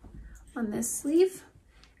cuff on this sleeve,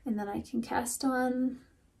 and then I can cast on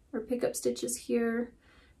or pick up stitches here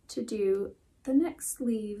to do the next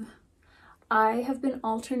sleeve. I have been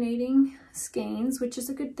alternating skeins, which is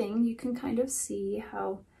a good thing. You can kind of see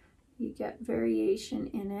how you get variation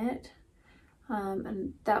in it.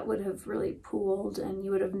 And that would have really pooled, and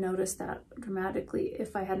you would have noticed that dramatically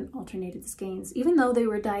if I hadn't alternated the skeins. Even though they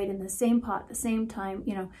were dyed in the same pot at the same time,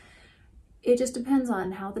 you know, it just depends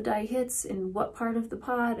on how the dye hits in what part of the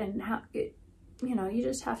pot, and how it, you know, you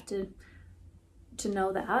just have to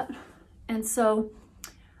know that. And so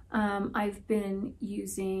I've been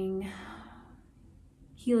using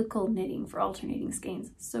helical knitting for alternating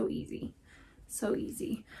skeins. So easy, so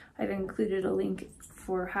easy. I've included a link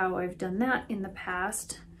for how I've done that in the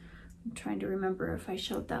past. I'm trying to remember if I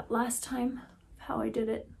showed that last time, how I did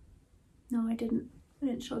it. No, I didn't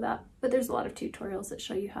show that, but there's a lot of tutorials that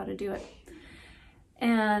show you how to do it.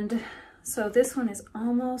 And so this one is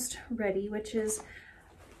almost ready, which is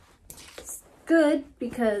good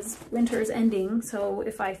because winter is ending. So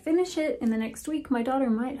if I finish it in the next week, my daughter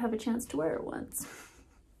might have a chance to wear it once.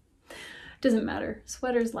 Doesn't matter,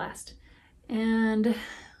 sweaters last. And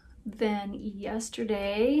then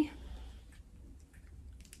yesterday,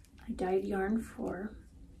 I dyed yarn for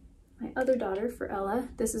my other daughter, for Ella.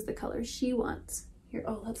 This is the color she wants. Here,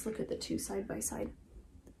 oh, let's look at the two side by side.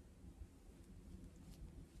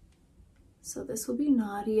 So this will be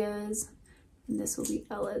Nadia's, and this will be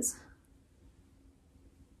Ella's.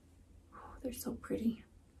 Oh, they're so pretty.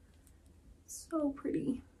 So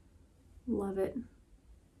pretty. Love it.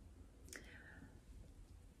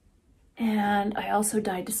 And I also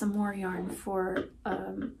dyed some more yarn for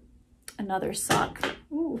another sock.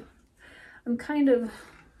 Ooh, I'm kind of,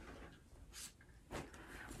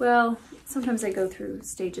 well, sometimes I go through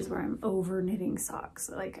stages where I'm over knitting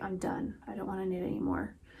socks. Like I'm done, I don't want to knit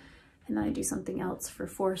anymore. And then I do something else for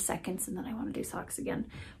 4 seconds and then I want to do socks again.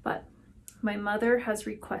 But my mother has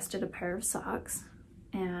requested a pair of socks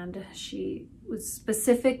and she was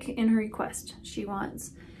specific in her request. She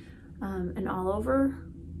wants an all over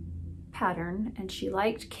pattern and she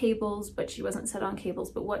liked cables, but she wasn't set on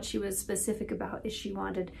cables. But what she was specific about is she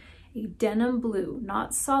wanted a denim blue,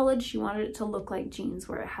 not solid. She wanted it to look like jeans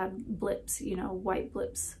where it had blips, you know, white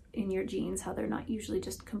blips in your jeans, how they're not usually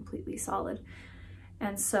just completely solid.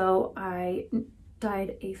 And so I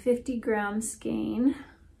dyed a 50-gram skein.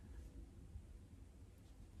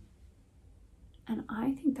 And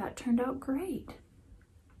I think that turned out great.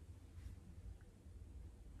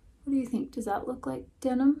 What do you think? Does that look like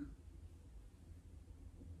denim?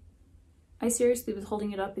 I seriously was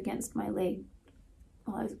holding it up against my leg,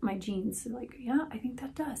 well, my jeans, like, yeah, I think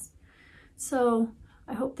that does. So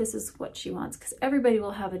I hope this is what she wants, because everybody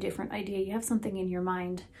will have a different idea. You have something in your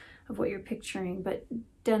mind of what you're picturing, but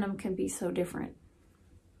denim can be so different.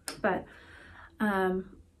 But I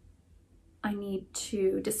need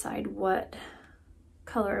to decide what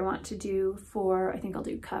color I want to do for, I think I'll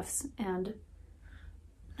do cuffs and,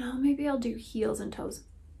 no, maybe I'll do heels and toes.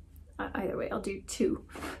 Either way, I'll do 2.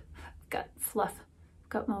 Got fluff,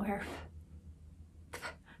 got mohair.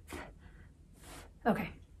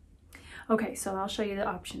 Okay, so I'll show you the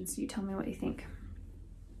options. You tell me what you think.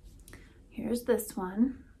 Here's this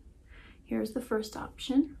one. Here's the first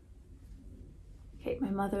option. Okay, my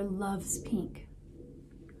mother loves pink,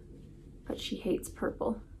 but she hates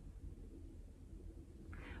purple.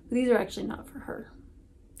 But these are actually not for her.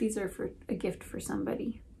 These are for a gift for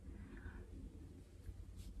somebody.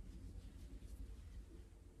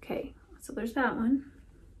 Okay, so there's that one.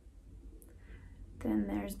 Then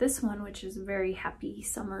there's this one, which is very happy,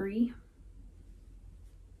 summery.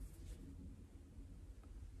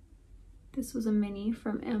 This was a mini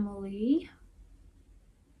from Emily.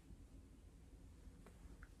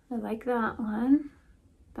 I like that one.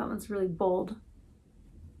 That one's really bold.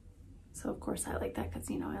 So of course I like that because,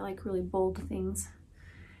 you know, I like really bold things.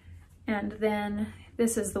 And then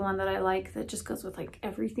this is the one that I like that just goes with like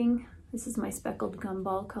everything. This is my speckled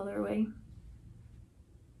gumball colorway.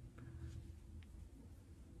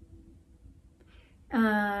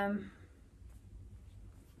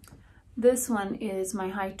 This one is my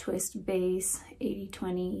high twist base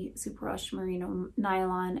 80/20 superwash merino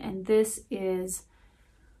nylon, and this is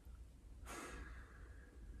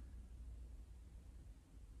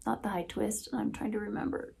not the high twist. I'm trying to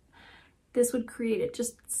remember. This would create it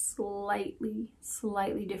just slightly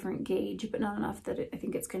different gauge, but not enough that I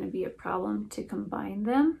think it's going to be a problem to combine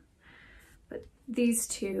them. But these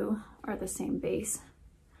two are the same base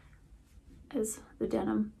as the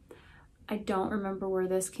denim. I don't remember where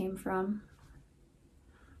this came from,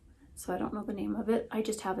 so I don't know the name of it. I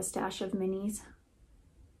just have a stash of minis.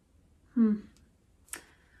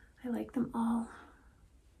 I like them all.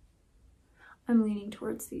 I'm leaning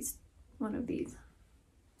towards one of these,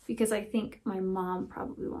 because I think my mom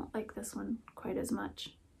probably won't like this one quite as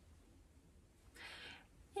much.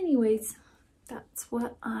 Anyways, that's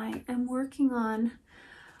what I am working on.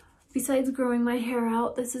 Besides growing my hair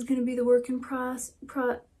out, this is going to be the work in progress.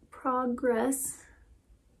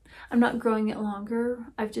 I'm not growing it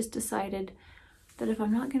longer. I've just decided that if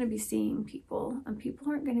I'm not going to be seeing people, and people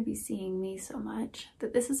aren't going to be seeing me so much,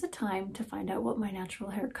 that this is a time to find out what my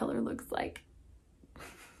natural hair color looks like.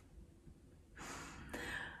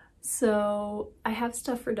 So I have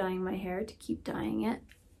stuff for dyeing my hair to keep dyeing it,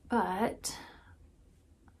 but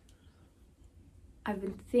I've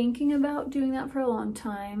been thinking about doing that for a long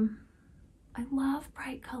time. I love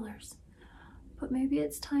bright colors, but maybe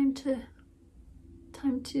it's time to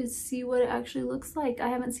see what it actually looks like. I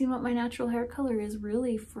haven't seen what my natural hair color is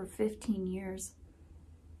really for 15 years.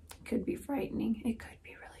 It could be frightening. It could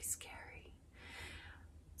be really scary.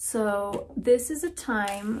 So this is a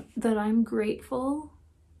time that I'm grateful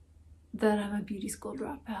that I'm a beauty school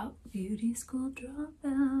dropout. Beauty school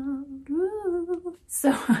dropout. Woo.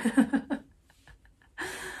 So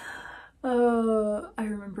I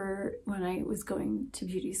remember when I was going to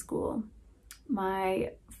beauty school,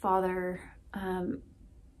 my father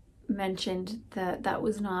mentioned that that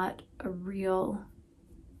was not a real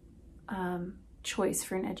choice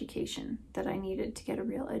for an education, that I needed to get a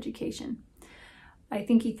real education. I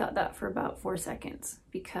think he thought that for about 4 seconds,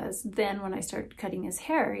 because then when I started cutting his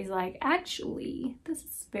hair, he's like, actually, this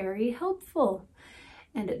is very helpful.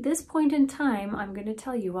 And at this point in time, I'm going to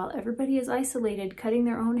tell you, while everybody is isolated cutting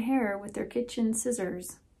their own hair with their kitchen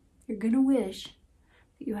scissors, you're going to wish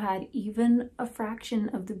that you had even a fraction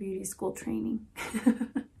of the beauty school training.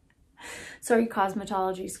 Sorry,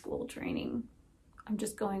 cosmetology school training. I'm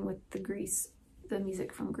just going with the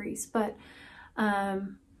music from Grease. But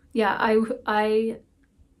yeah, I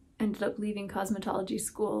ended up leaving cosmetology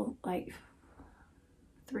school like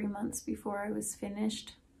 3 months before I was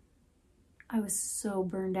finished. I was so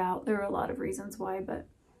burned out. There were a lot of reasons why, but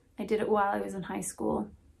I did it while I was in high school.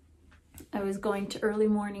 I was going to early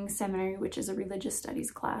morning seminary, which is a religious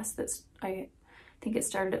studies class. I think it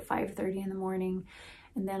started at 5:30 in the morning.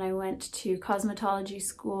 And then I went to cosmetology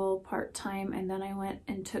school part-time, and then I went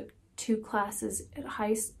and took 2 classes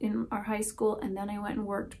in our high school, and then I went and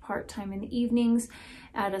worked part-time in the evenings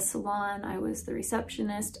at a salon. I was the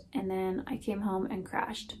receptionist, and then I came home and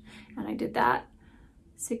crashed. And I did that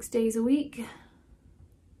 6 days a week.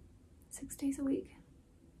 6 days a week.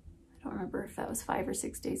 I don't remember if that was 5 or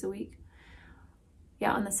 6 days a week.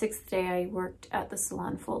 Yeah, on the 6th day I worked at the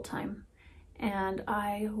salon full-time, and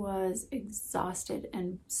I was exhausted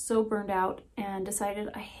and so burned out and decided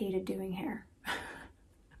I hated doing hair.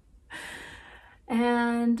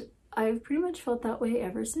 And I've pretty much felt that way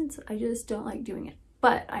ever since. I just don't like doing it,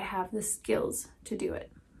 but I have the skills to do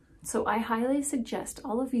it. So I highly suggest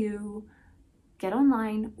all of you get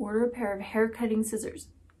online, order a pair of hair cutting scissors.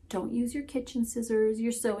 Don't use your kitchen scissors,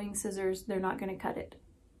 your sewing scissors. They're not going to cut it.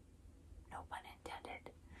 No pun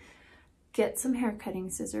intended. Get some hair cutting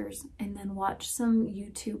scissors and then watch some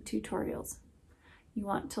YouTube tutorials. You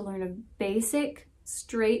want to learn a basic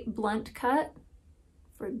straight blunt cut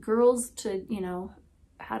for girls to, you know,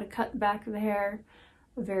 how to cut the back of the hair,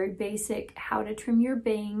 a very basic how to trim your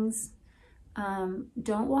bangs.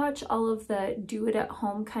 Don't watch all of the do it at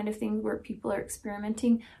home kind of things where people are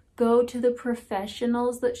experimenting. Go to the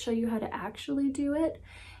professionals that show you how to actually do it.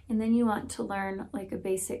 And then you want to learn like a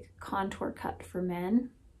basic contour cut for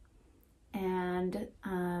men. And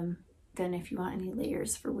then if you want any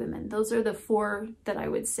layers for women, those are the 4 that I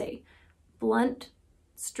would say: blunt,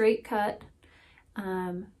 straight cut,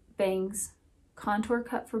 bangs, contour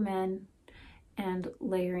cut for men, and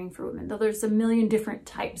layering for women. Though there's a million different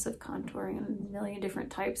types of contouring and a million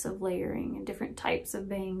different types of layering and different types of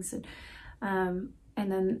bangs, and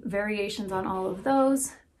then variations on all of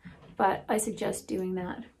those, but I suggest doing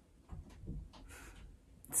that.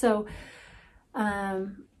 So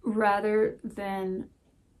rather than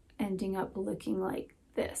ending up looking like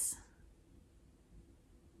this,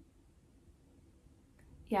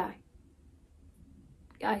 yeah,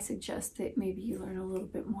 I suggest that maybe you learn a little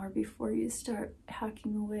bit more before you start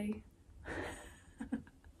hacking away.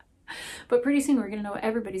 But pretty soon we're gonna know what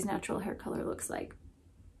everybody's natural hair color looks like.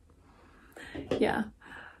 Yeah,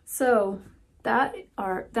 so that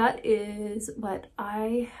is what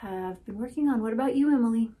I have been working on. What about you,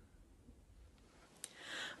 Emily?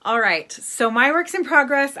 All right, so my works in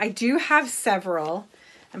progress, I do have several.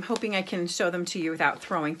 I'm hoping I can show them to you without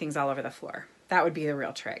throwing things all over the floor. That would be the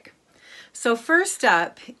real trick. So first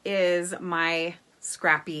up is my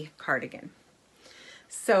scrappy cardigan.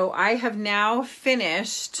 So I have now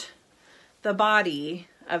finished the body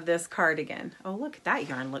of this cardigan. Oh, look, that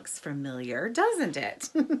yarn looks familiar, doesn't it?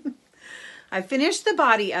 I finished the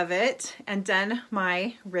body of it and done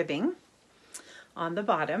my ribbing on the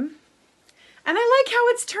bottom. And I like how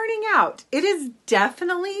it's turning out. It is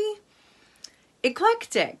definitely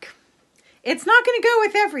eclectic. It's not going to go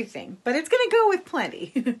with everything, but it's going to go with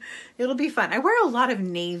plenty. It'll be fun. I wear a lot of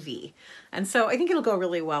navy, and so I think it'll go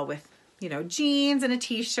really well with, you know, jeans and a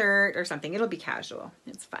t-shirt or something. It'll be casual.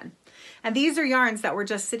 It's fun. And these are yarns that were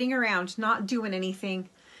just sitting around, not doing anything.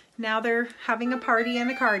 Now they're having a party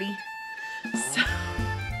and a cardi.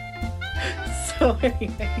 So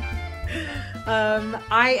anyway,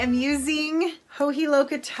 I am using Joji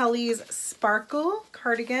Locatelli's Sparkle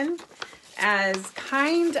cardigan as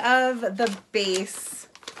kind of the base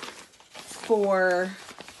for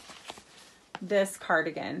this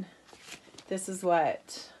cardigan. This is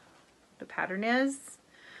what the pattern is.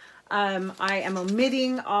 I am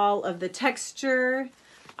omitting all of the texture.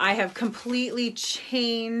 I have completely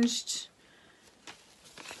changed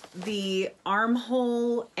the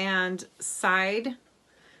armhole and side.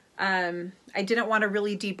 I didn't want a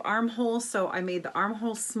really deep armhole, so I made the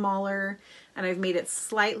armhole smaller, and I've made it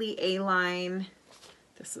slightly A-line.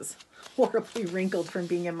 This is horribly wrinkled from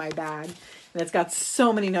being in my bag, and it's got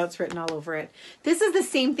so many notes written all over it. This is the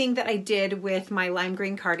same thing that I did with my lime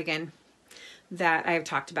green cardigan that I have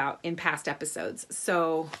talked about in past episodes.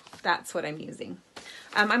 So that's what I'm using.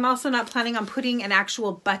 I'm also not planning on putting an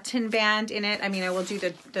actual button band in it. I mean, I will do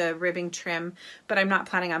the ribbing trim, but I'm not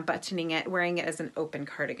planning on buttoning it, wearing it as an open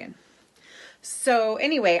cardigan. So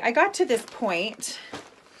anyway, I got to this point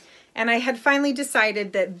and I had finally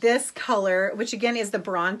decided that this color, which again is the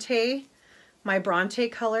Bronte, my Bronte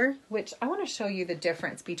color, which I want to show you the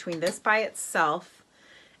difference between this by itself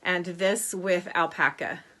and this with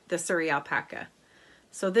alpaca, the Surrey alpaca.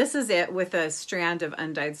 So this is it with a strand of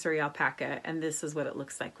undyed Surrey alpaca, and this is what it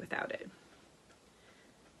looks like without it.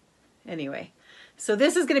 Anyway, so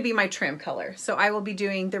this is going to be my trim color. So I will be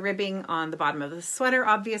doing the ribbing on the bottom of the sweater,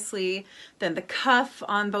 obviously, then the cuff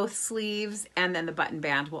on both sleeves, and then the button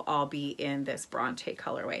band will all be in this Bronte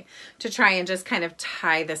colorway to try and just kind of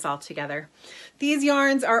tie this all together. These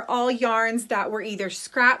yarns are all yarns that were either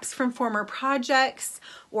scraps from former projects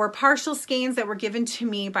or partial skeins that were given to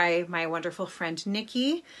me by my wonderful friend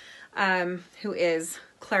Nikki, who is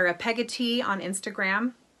Clara Peggotty on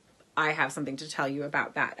Instagram. I have something to tell you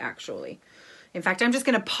about that, actually. In fact, I'm just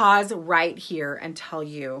going to pause right here and tell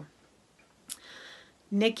you.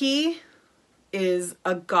 Nikki is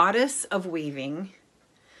a goddess of weaving.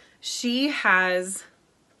 She has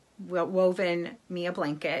woven me a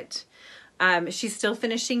blanket. She's still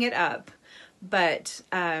finishing it up, but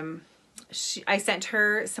I sent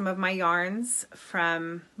her some of my yarns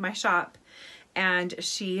from my shop, and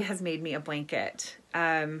she has made me a blanket.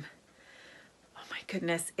 Oh my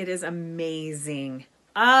goodness, it is amazing.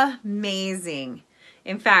 Amazing.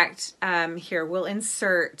 In fact, here we'll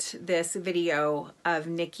insert this video of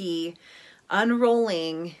Nikki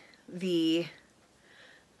unrolling the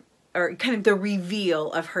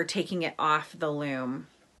reveal of her taking it off the loom.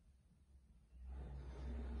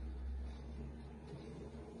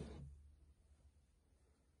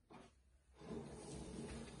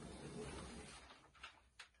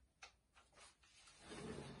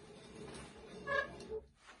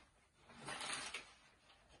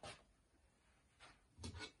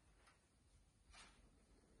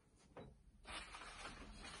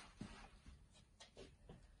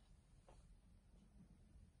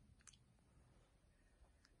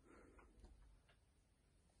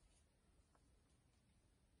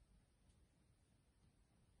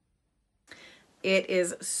 It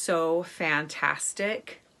is so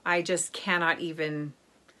fantastic. I just cannot even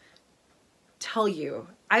tell you.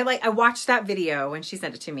 I watched that video when she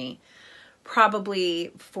sent it to me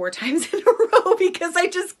probably 4 times in a row because I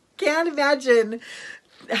just can't imagine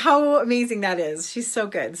how amazing that is. She's so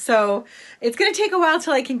good. So it's going to take a while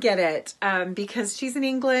till I can get it because she's in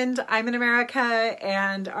England, I'm in America,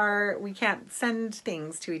 and we can't send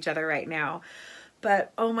things to each other right now.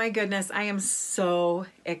 But oh my goodness, I am so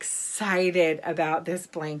excited about this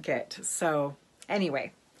blanket. So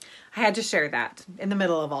anyway, I had to share that in the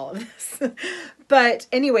middle of all of this. But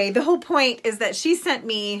anyway, the whole point is that she sent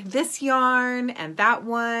me this yarn and that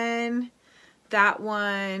one.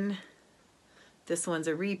 This one's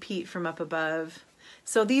a repeat from up above.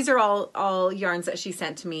 So these are all yarns that she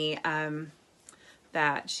sent to me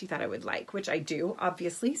that she thought I would like, which I do,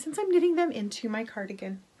 obviously, since I'm knitting them into my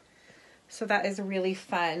cardigan. So that is really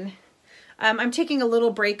fun. I'm taking a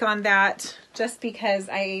little break on that just because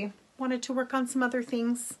I wanted to work on some other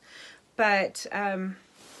things, but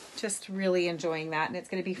just really enjoying that. And it's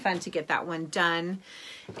going to be fun to get that one done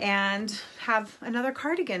and have another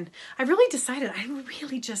cardigan. I really decided I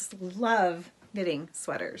really just love knitting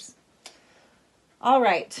sweaters. All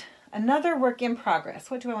right, another work in progress.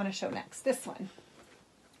 What do I want to show next? This one.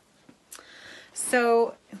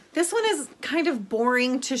 So this one is kind of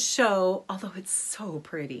boring to show, although it's so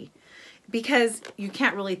pretty, because you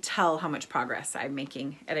can't really tell how much progress I'm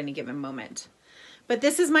making at any given moment. But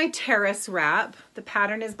this is my terrace wrap. The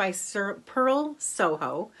pattern is by Pearl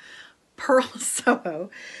Soho. And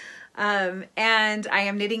I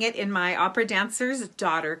am knitting it in my Opera Dancer's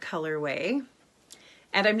Daughter colorway.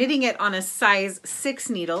 And I'm knitting it on a size 6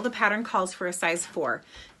 needle. The pattern calls for a size 4.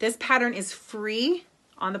 This pattern is free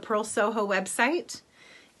on the Pearl Soho website,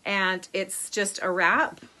 and it's just a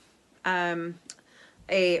wrap, a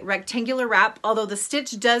rectangular wrap, although the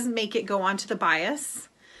stitch does make it go onto the bias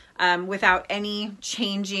without any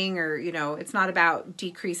changing, or it's not about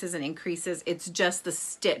decreases and increases. It's just the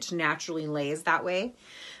stitch naturally lays that way,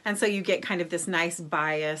 and so you get kind of this nice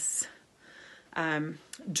bias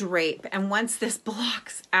drape, and once this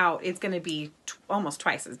blocks out, it's going to be almost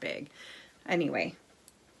twice as big. Anyway,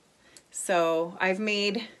 so I've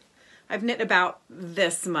knit about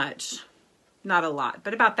this much, not a lot,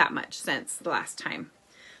 but about that much since the last time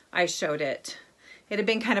I showed it. It had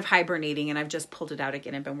been kind of hibernating, and I've just pulled it out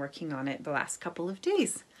again and been working on it the last couple of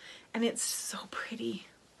days. And it's so pretty.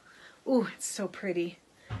 Ooh, it's so pretty.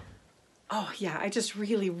 Oh yeah, I just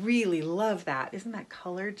really, really love that. Isn't that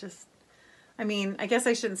color just, I mean, I guess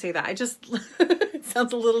I shouldn't say that. I just, it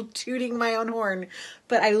sounds a little tooting my own horn,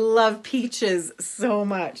 but I love peaches so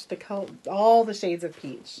much. The color, all the shades of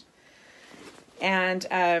peach. And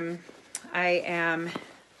I am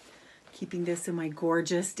keeping this in my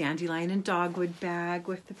gorgeous dandelion and dogwood bag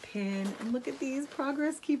with the pin. And look at these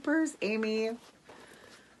progress keepers. Amy,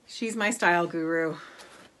 she's my style guru.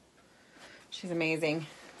 She's amazing.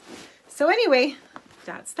 So anyway,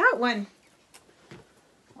 that's that one.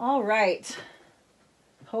 All right.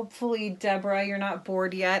 Hopefully, Deborah, you're not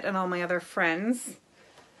bored yet, and all my other friends.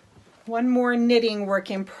 One more knitting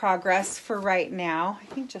work in progress for right now. I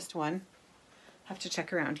think just one. Have to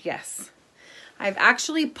check around. Yes. I've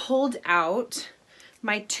actually pulled out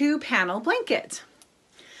my 2-panel blanket.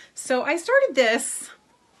 So I started this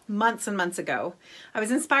months and months ago. I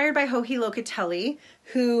was inspired by Joji Locatelli,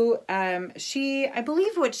 who I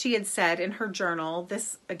believe what she had said in her journal,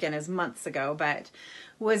 this again is months ago, but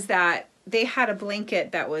was that they had a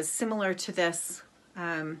blanket that was similar to this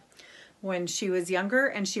when she was younger,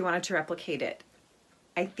 and she wanted to replicate it.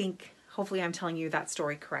 I think, hopefully I'm telling you that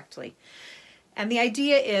story correctly. And the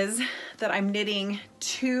idea is that I'm knitting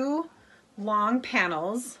 2 long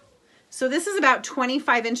panels. So this is about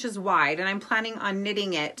 25 inches wide, and I'm planning on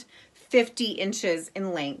knitting it 50 inches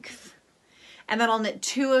in length. And then I'll knit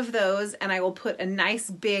 2 of those, and I will put a nice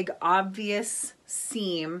big obvious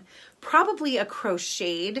seam, probably a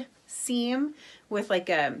crocheted seam with like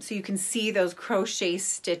so you can see those crochet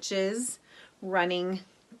stitches running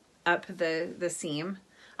up the seam.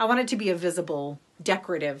 I want it to be a visible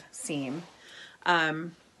decorative seam.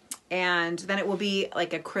 And then it will be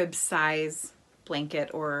like a crib size blanket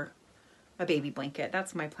or a baby blanket.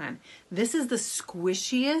 That's my plan. This is the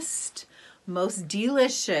squishiest, most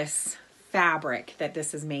delicious fabric that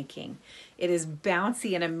this is making. It is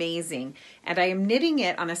bouncy and amazing. And I am knitting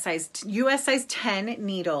it on a US size 10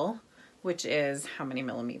 needle, which is, how many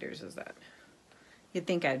millimeters is that? You'd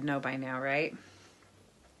think I'd know by now, right?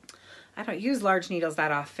 I don't use large needles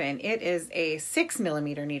that often. It is a 6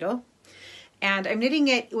 millimeter needle. And I'm knitting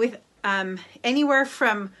it with anywhere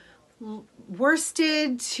from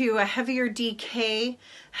worsted to a heavier DK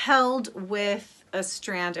held with a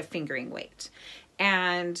strand of fingering weight.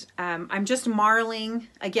 And I'm just marling,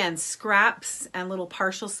 again, scraps and little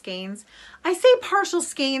partial skeins. I say partial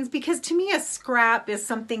skeins because to me a scrap is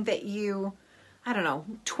something that you, I don't know,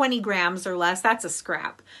 20 grams or less, that's a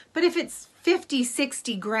scrap. But if it's 50,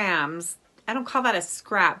 60 grams, I don't call that a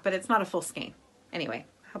scrap, but it's not a full skein. Anyway,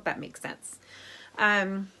 I hope that makes sense.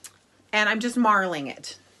 And I'm just marling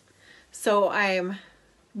it. So I'm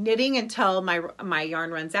knitting until my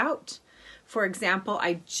yarn runs out. For example,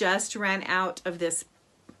 I just ran out of this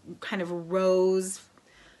kind of rose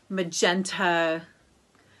magenta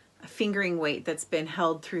fingering weight that's been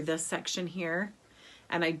held through this section here.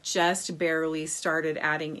 And I just barely started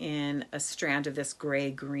adding in a strand of this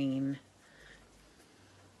gray-green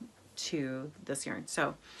to this yarn.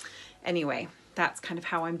 So anyway, that's kind of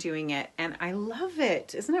how I'm doing it. And I love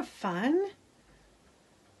it. Isn't it fun?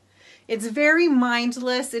 It's very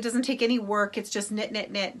mindless. It doesn't take any work. It's just knit,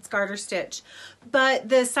 knit, knit. It's garter stitch. But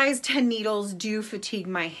the size 10 needles do fatigue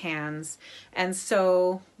my hands. And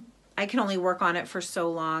so I can only work on it for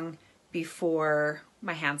so long before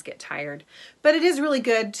my hands get tired. But it is really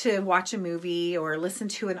good to watch a movie or listen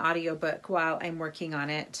to an audiobook while I'm working on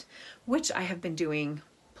it, which I have been doing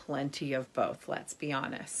plenty of both, let's be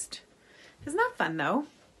honest. Isn't that fun though?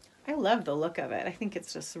 I love the look of it. I think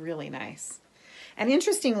it's just really nice. And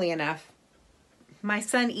interestingly enough, my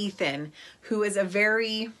son Ethan, who is a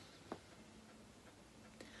very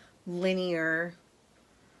linear,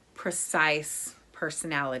 precise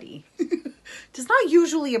personality, does not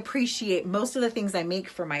usually appreciate most of the things I make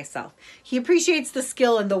for myself. He appreciates the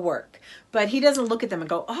skill and the work, but he doesn't look at them and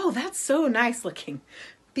go, oh, that's so nice looking.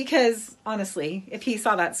 Because honestly, if he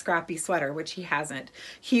saw that scrappy sweater, which he hasn't,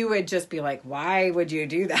 he would just be like, why would you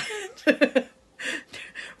do that?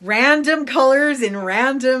 Random colors in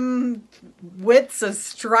random widths of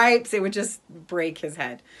stripes. It would just break his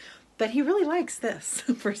head. But he really likes this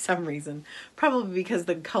for some reason. Probably because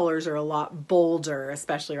the colors are a lot bolder,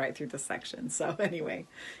 especially right through the section. So anyway,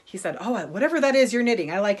 he said, oh, whatever that is you're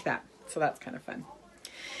knitting, I like that. So that's kind of fun.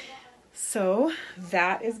 So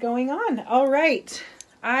that is going on. All right.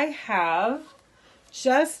 I have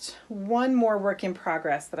just one more work in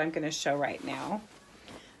progress that I'm going to show right now.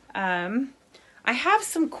 I have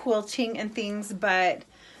some quilting and things, but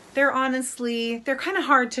they're kind of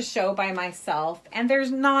hard to show by myself, and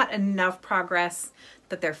there's not enough progress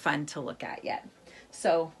that they're fun to look at yet.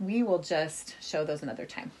 So we will just show those another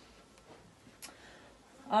time.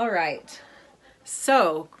 All right.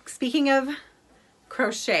 So speaking of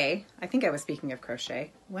crochet, I think I was speaking of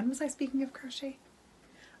crochet. When was I speaking of crochet?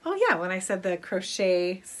 Oh yeah, when I said the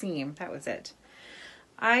crochet seam, that was it.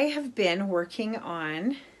 I have been working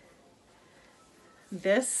on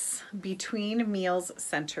this between meals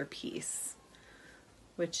centerpiece,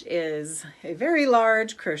 which is a very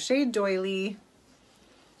large crochet doily.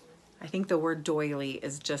 I think the word doily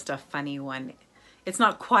is just a funny one. It's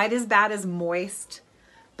not quite as bad as moist,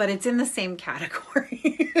 but it's in the same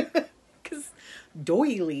category. Because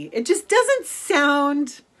doily, it just doesn't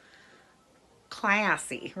sound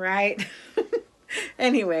classy, right?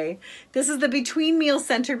 Anyway, this is the between meal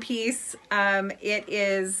centerpiece. It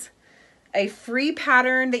is a free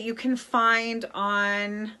pattern that you can find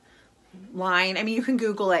online. I mean, you can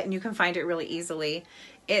Google it and you can find it really easily.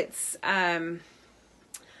 It's,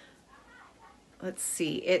 let's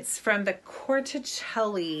see, it's from the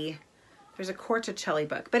Corticelli. There's a Corticelli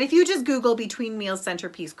book, but if you just Google between meals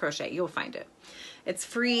centerpiece crochet, you'll find it. It's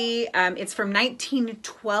free. It's from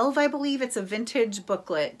 1912, I believe. It's a vintage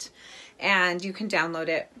booklet and you can download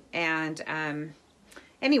it. And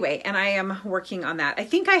anyway, and I am working on that. I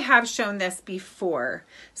think I have shown this before.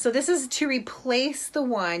 So this is to replace the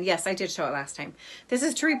one. Yes, I did show it last time. This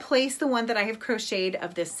is to replace the one that I have crocheted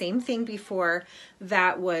of this same thing before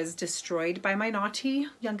that was destroyed by my naughty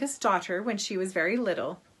youngest daughter when she was very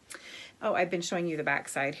little. Oh, I've been showing you the back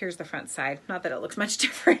side. Here's the front side. Not that it looks much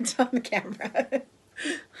different on the camera.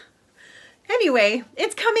 Anyway,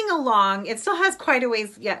 it's coming along. It still has quite a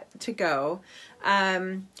ways yet to go.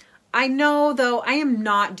 I know, though, I am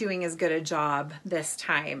not doing as good a job this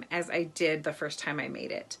time as I did the first time I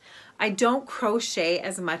made it. I don't crochet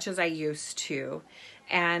as much as I used to,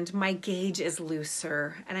 and my gauge is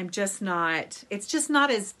looser, and I'm just not, it's just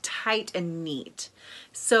not as tight and neat.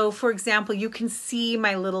 So, for example, you can see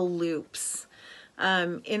my little loops.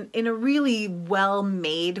 In a really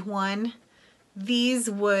well-made one, these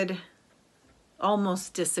would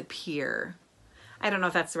almost disappear. I don't know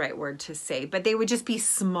if that's the right word to say, but they would just be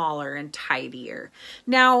smaller and tidier.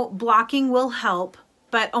 Now, blocking will help,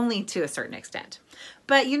 but only to a certain extent.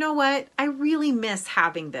 But you know what? I really miss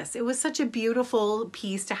having this. It was such a beautiful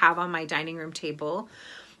piece to have on my dining room table.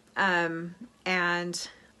 And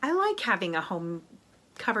I like having a home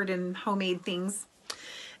covered in homemade things.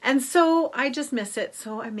 And so I just miss it.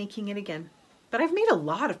 So I'm making it again. But I've made a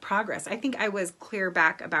lot of progress. I think I was clear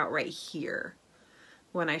back about right here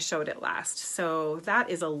when I showed it last. So that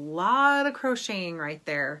is a lot of crocheting right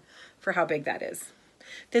there for how big that is.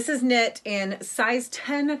 This is knit in size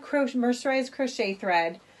 10 mercerized crochet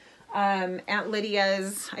thread. Aunt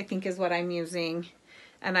Lydia's, I think, is what I'm using.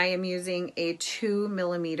 And I am using a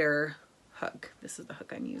 2mm hook. This is the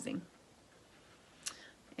hook I'm using.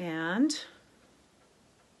 And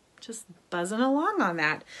just buzzing along on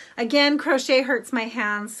that. Again, crochet hurts my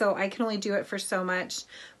hands, so I can only do it for so much.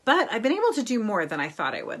 But I've been able to do more than I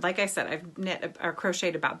thought I would. Like I said, I've knit or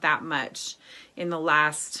crocheted about that much in the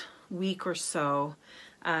last week or so.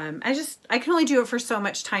 I can only do it for so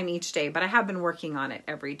much time each day, but I have been working on it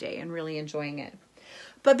every day and really enjoying it.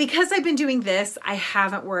 But because I've been doing this, I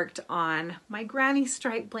haven't worked on my granny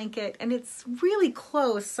stripe blanket, and it's really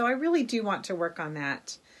close, so I really do want to work on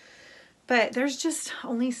that. But there's just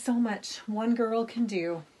only so much one girl can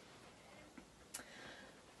do.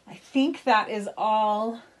 I think that is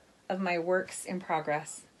all of my works in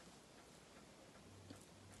progress.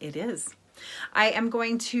 It is. I am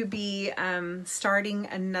going to be starting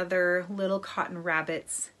another Little Cotton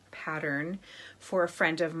Rabbits pattern for a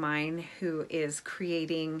friend of mine who is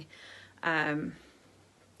creating,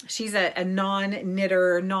 she's a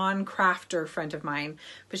non-knitter, non-crafter friend of mine,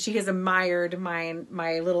 but she has admired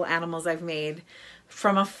my little animals I've made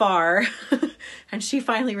from afar. And she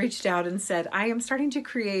finally reached out and said, I am starting to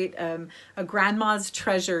create a grandma's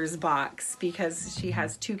treasures box because she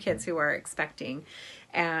has 2 kids who are expecting.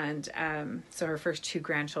 And so her first 2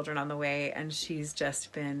 grandchildren on the way, and she's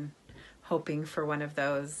just been hoping for one of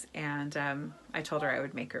those. And I told her I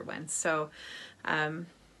would make her one. So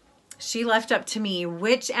she left up to me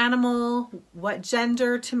which animal, what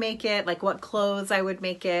gender to make it, like what clothes I would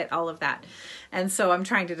make it, all of that. And so I'm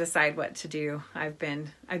trying to decide what to do. I've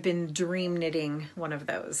been dream knitting one of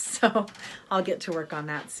those. So I'll get to work on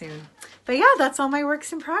that soon. But yeah, that's all my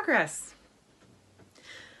works in progress.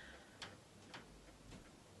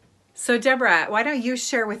 So Deborah, why don't you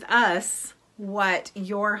share with us what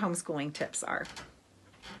your homeschooling tips are?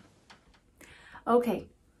 Okay,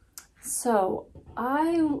 so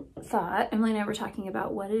I thought Emily and I were talking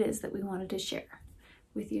about what it is that we wanted to share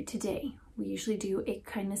with you today. We usually do a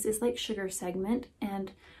Kindness is Like Sugar segment,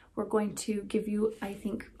 and we're going to give you, I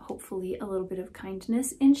think, hopefully a little bit of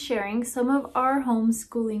kindness in sharing some of our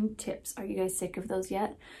homeschooling tips. Are you guys sick of those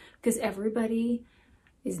yet? Because everybody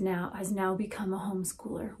has now become a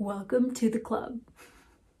homeschooler. Welcome to the club.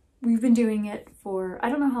 We've been doing it for, I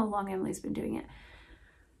don't know how long Emily's been doing it.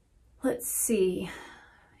 Let's see,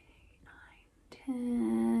 9,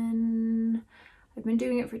 10, I've been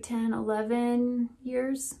doing it for 10, 11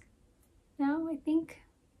 years now, I think,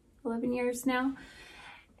 11 years now.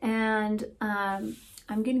 And I'm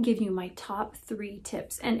going to give you my top 3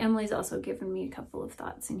 tips. And Emily's also given me a couple of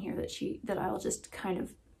thoughts in here that I'll just kind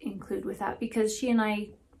of include with that, because she and I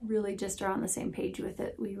really just are on the same page with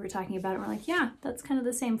it. We were talking about it and we're like, yeah, that's kind of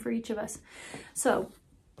the same for each of us. So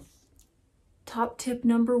top tip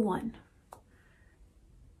number 1.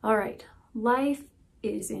 All right, life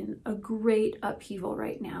is in a great upheaval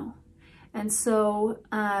right now. And so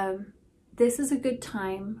this is a good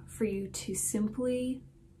time for you to simply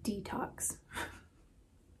detox,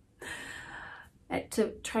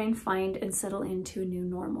 to try and find and settle into a new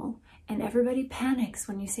normal. And everybody panics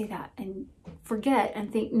when you say that and forget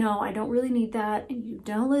and think, no, I don't really need that. And you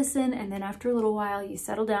don't listen. And then after a little while, you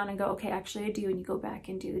settle down and go, okay, actually I do. And you go back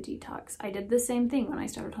and do the detox. I did the same thing when I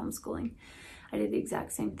started homeschooling. I did the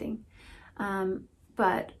exact same thing.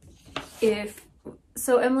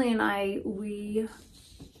 So Emily and I, we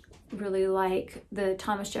really like the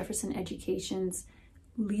Thomas Jefferson Education's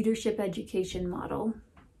leadership education model.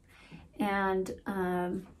 And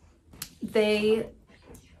they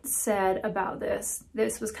said about this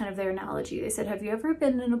was kind of their analogy. They said, have you ever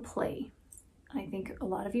been in a play? I think a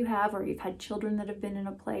lot of you have, or you've had children that have been in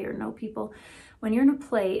a play or know people. When you're in a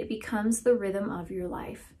play, it becomes the rhythm of your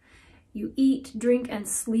life. You eat, drink, and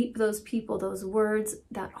sleep those people, those words,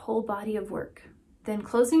 that whole body of work. Then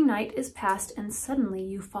closing night is past and suddenly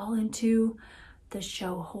you fall into the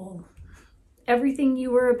show hole. Everything you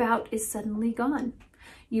were about is suddenly gone.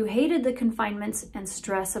 You hated the confinements and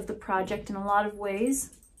stress of the project in a lot of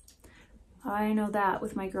ways. I know that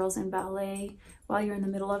with my girls in ballet. While you're in the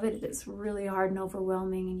middle of it, it's really hard and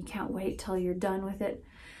overwhelming and you can't wait till you're done with it.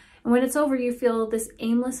 And when it's over, you feel this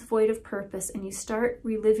aimless void of purpose and you start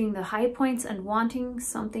reliving the high points and wanting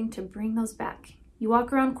something to bring those back. You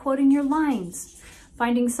walk around quoting your lines,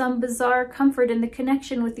 finding some bizarre comfort in the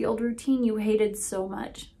connection with the old routine you hated so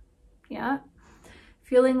much. Yeah?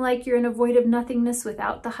 Feeling like you're in a void of nothingness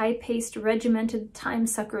without the high-paced, regimented time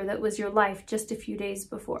sucker that was your life just a few days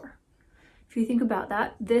before. If you think about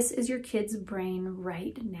that, this is your kid's brain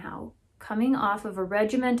right now, coming off of a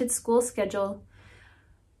regimented school schedule,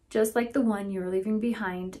 just like the one you're leaving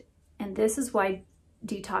behind. And this is why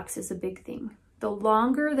detox is a big thing. The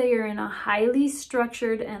longer they are in a highly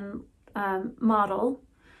structured and model,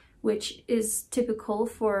 which is typical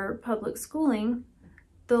for public schooling,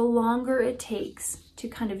 the longer it takes to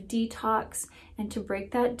kind of detox and to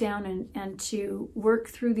break that down and to work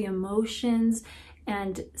through the emotions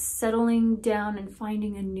and settling down and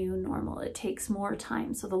finding a new normal. It takes more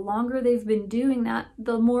time. So the longer they've been doing that,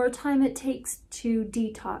 the more time it takes to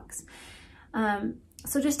detox.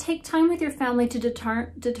 So just take time with your family to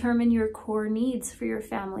determine your core needs for your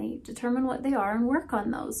family. Determine what they are and work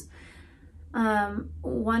on those.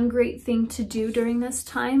 One great thing to do during this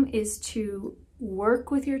time is to work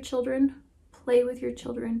with your children, play with your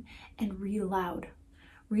children, and read aloud.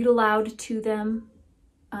 Read aloud to them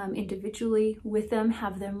individually, with them,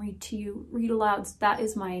 have them read to you. Read aloud. That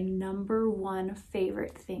is my #1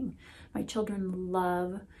 favorite thing. My children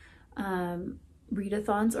love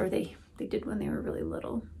readathons, or they did when they were really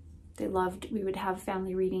little. They loved, we would have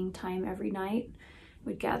family reading time every night.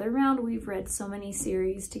 We'd gather around. We've read so many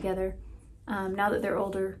series together. Now that they're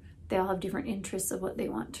older, they all have different interests of what they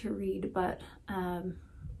want to read, but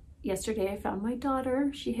yesterday I found my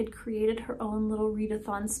daughter. She had created her own little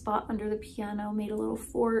readathon spot under the piano, made a little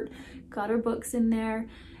fort, got her books in there,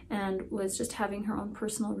 and was just having her own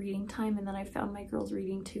personal reading time. And then I found my girls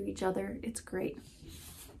reading to each other. It's great.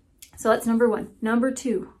 So that's #1.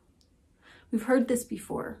 #2, we've heard this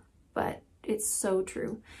before, but it's so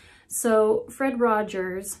true. So Fred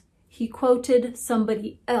Rogers, he quoted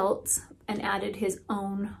somebody else and added his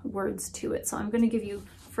own words to it. So I'm going to give you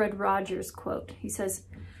Fred Rogers' quote. He says,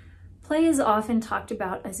 "Play is often talked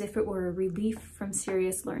about as if it were a relief from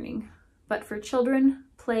serious learning. But for children,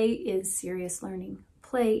 play is serious learning.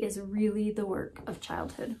 Play is really the work of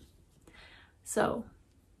childhood." So,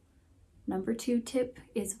 #2 tip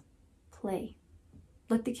is play.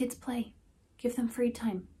 Let the kids play. Give them free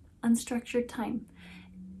time, unstructured time,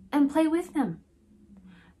 and play with them.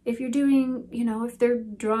 If you're doing, if they're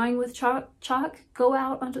drawing with chalk, go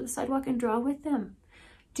out onto the sidewalk and draw with them.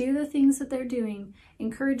 Do the things that they're doing.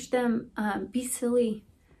 Encourage them, be silly,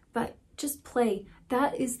 but just play.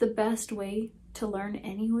 That is the best way to learn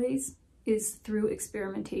anyways, is through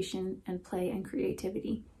experimentation and play and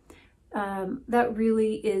creativity. That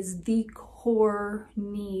really is the core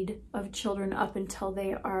need of children up until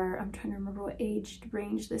they are, I'm trying to remember what age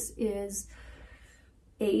range this is,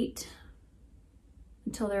 8.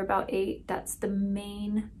 Until they're about 8, that's the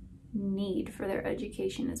main need for their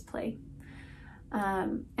education, is play.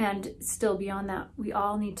 And still beyond that, we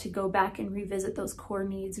all need to go back and revisit those core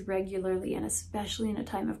needs regularly, and especially in a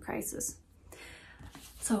time of crisis.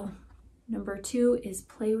 So number 2 is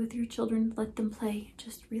play with your children. Let them play,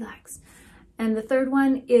 just relax. And the third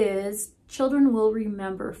one is children will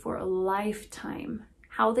remember for a lifetime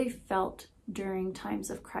how they felt during times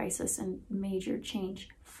of crisis and major change,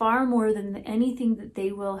 far more than anything that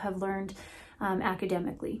they will have learned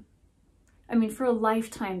academically. I mean, for a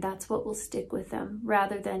lifetime, that's what will stick with them,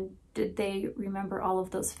 rather than did they remember all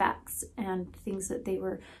of those facts and things that they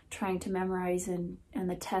were trying to memorize and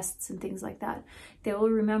the tests and things like that. They will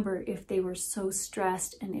remember if they were so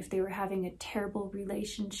stressed and if they were having a terrible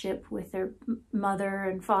relationship with their mother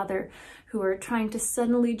and father who are trying to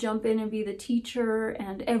suddenly jump in and be the teacher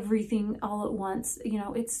and everything all at once. You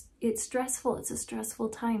know, it's stressful. It's a stressful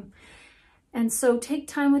time. And so take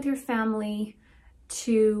time with your family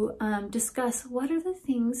to discuss what are the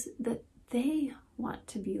things that they want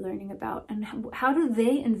to be learning about, and how do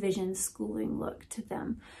they envision schooling look to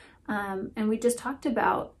them. And we just talked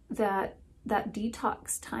about that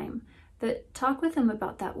detox time. That talk with them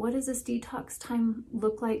about that. What does this detox time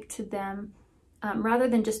look like to them, rather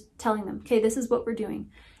than just telling them, okay, this is what we're doing.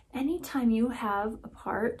 Anytime you have a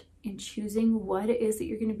part in choosing what it is that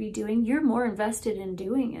you're going to be doing, you're more invested in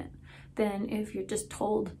doing it than if you're just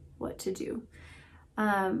told what to do.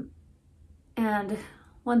 And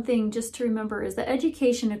one thing just to remember is that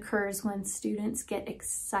education occurs when students get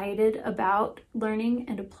excited about learning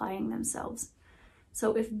and applying themselves.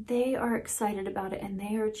 So if they are excited about it and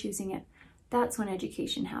they are choosing it, that's when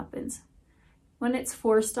education happens. When it's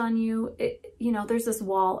forced on you, you know, there's this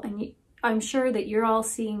wall, and I'm sure that you're all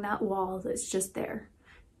seeing that wall that's just there,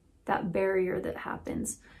 that barrier that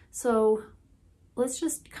happens. So let's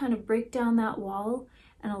just kind of break down that wall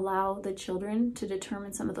and allow the children to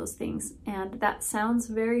determine some of those things. And that sounds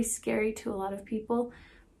very scary to a lot of people,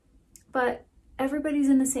 but everybody's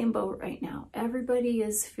in the same boat right now. Everybody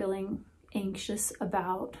is feeling anxious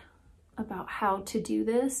about how to do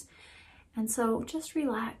this. And so just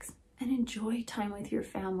relax and enjoy time with your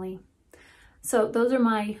family. So those are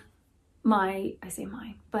my I say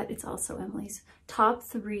mine, but it's also Emily's top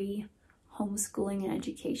 3 homeschooling and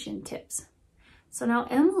education tips. So now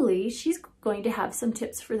Emily, she's going to have some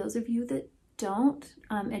tips for those of you that don't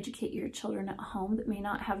educate your children at home, that may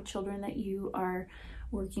not have children that you are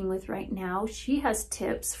working with right now. She has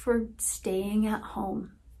tips for staying at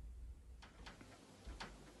home.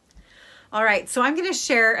 All right, so I'm going to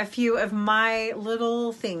share a few of my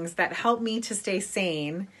little things that help me to stay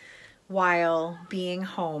sane while being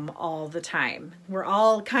home all the time. We're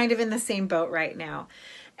all kind of in the same boat right now.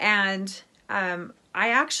 And I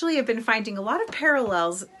actually have been finding a lot of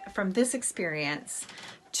parallels from this experience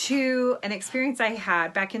to an experience I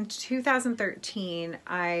had back in 2013.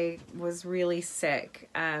 I was really sick.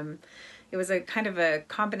 It was a kind of a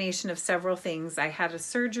combination of several things. I had a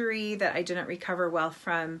surgery that I didn't recover well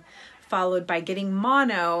from, followed by getting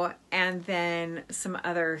mono, and then some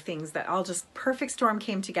other things that all just perfect storm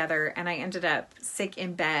came together, and I ended up sick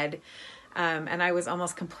in bed, and I was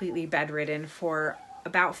almost completely bedridden for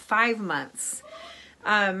about 5 months.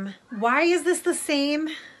 Why is this the same?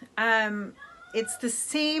 It's the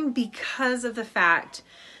same because of the fact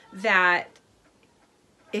that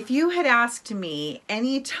if you had asked me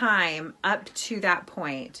any time up to that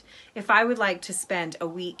point, if I would like to spend a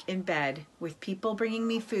week in bed with people bringing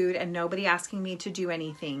me food and nobody asking me to do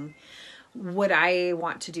anything, would I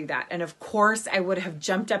want to do that? And of course I would have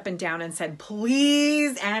jumped up and down and said,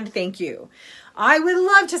 please and thank you. I would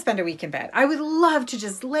love to spend a week in bed. I would love to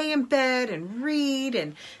just lay in bed and read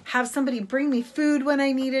and have somebody bring me food when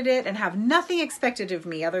I needed it and have nothing expected of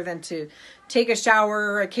me other than to take a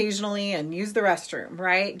shower occasionally and use the restroom,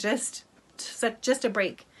 right? Just a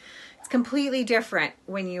break. It's completely different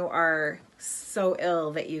when you are so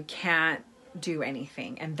ill that you can't do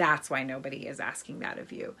anything. And that's why nobody is asking that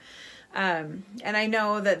of you. And I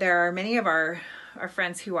know that there are many of our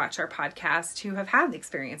friends who watch our podcast who have had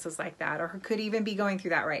experiences like that, or who could even be going through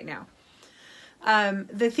that right now.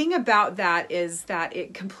 The thing about that is that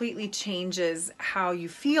it completely changes how you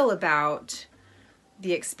feel about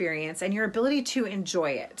the experience and your ability to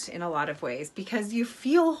enjoy it in a lot of ways, because you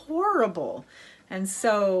feel horrible. And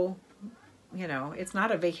so you know, it's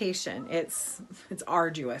not a vacation. It's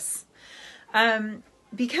arduous.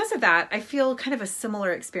 Because of that, I feel kind of a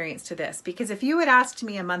similar experience to this, because if you had asked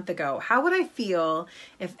me a month ago, how would I feel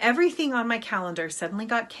if everything on my calendar suddenly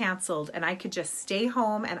got canceled and I could just stay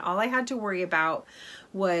home and all I had to worry about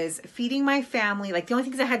was feeding my family, like the only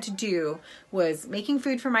things I had to do was making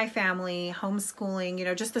food for my family, homeschooling, you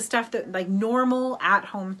know, just the stuff that like normal at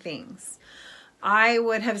home things, I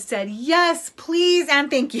would have said, yes, please, and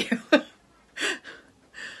thank you.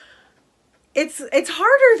 It's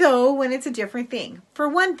harder though when it's a different thing. For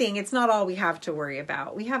one thing, it's not all we have to worry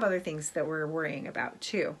about. We have other things that we're worrying about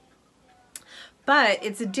too. But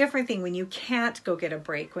it's a different thing when you can't go get a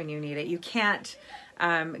break when you need it. You can't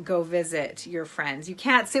go visit your friends. You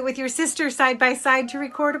can't sit with your sister side by side to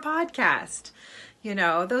record a podcast. You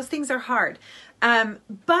know, those things are hard.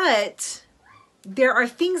 But there are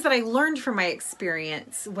things that I learned from my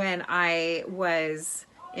experience when I was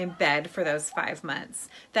in bed for those 5 months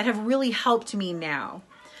that have really helped me now.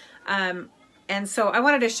 And so I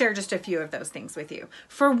wanted to share just a few of those things with you.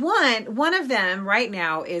 For one of them right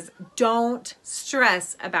now is don't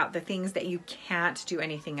stress about the things that you can't do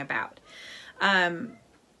anything about. I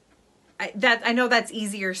know that's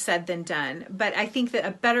easier said than done, but I think that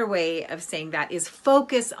a better way of saying that is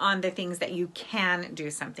focus on the things that you can do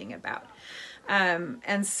something about.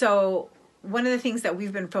 And so one of the things that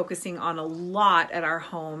we've been focusing on a lot at our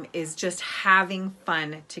home is just having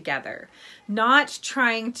fun together, not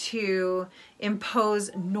trying to impose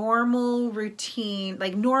normal routine,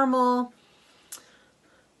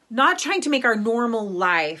 not trying to make our normal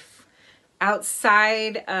life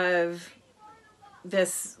outside of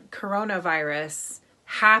this coronavirus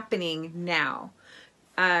happening now.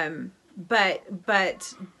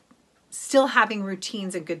 But still having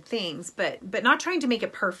routines and good things, but not trying to make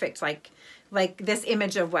it perfect, like this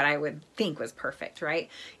image of what I would think was perfect, right?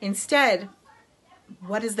 Instead,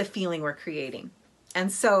 what is the feeling we're creating?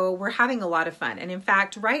 And so we're having a lot of fun. And in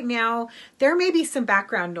fact, right now, there may be some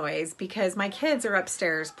background noise because my kids are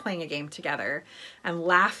upstairs playing a game together and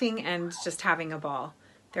laughing and just having a ball.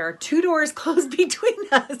 There are 2 doors closed between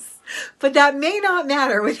us, but that may not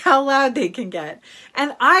matter with how loud they can get.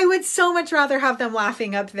 And I would so much rather have them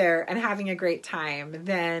laughing up there and having a great time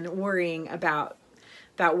than worrying about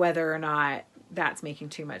whether or not that's making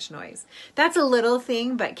too much noise. That's a little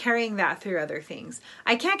thing, but carrying that through other things.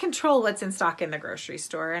 I can't control what's in stock in the grocery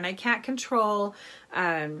store, and I can't control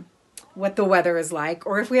what the weather is like,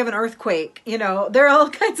 or if we have an earthquake. You know, there are all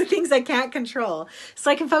kinds of things I can't control.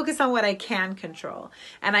 So I can focus on what I can control.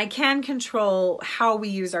 And I can control how we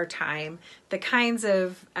use our time, the kinds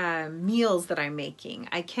of meals that I'm making.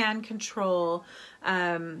 I can control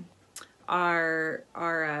our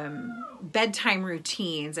bedtime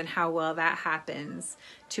routines and how well that happens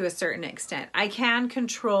to a certain extent. I can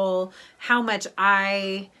control how much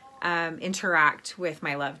I interact with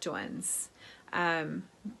my loved ones.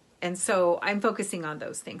 And so I'm focusing on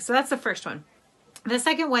those things. So that's the first one. The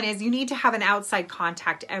second one is you need to have an outside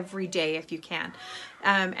contact every day if you can.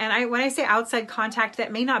 And when I say outside contact,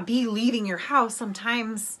 that may not be leaving your house.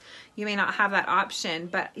 Sometimes you may not have that option,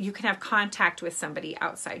 but you can have contact with somebody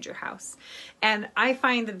outside your house. And I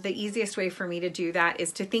find that the easiest way for me to do that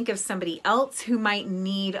is to think of somebody else who might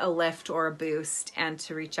need a lift or a boost and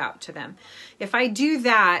to reach out to them. If I do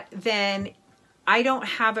that, then I don't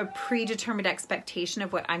have a predetermined expectation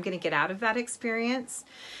of what I'm going to get out of that experience.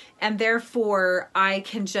 And therefore, I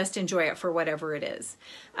can just enjoy it for whatever it is.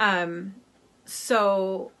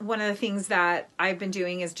 So one of the things that I've been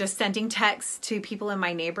doing is just sending texts to people in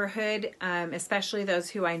my neighborhood, especially those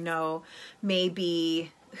who I know may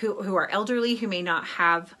be, who are elderly, who may not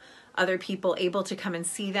have other people able to come and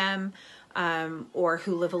see them, or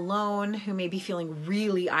who live alone, who may be feeling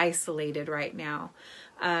really isolated right now.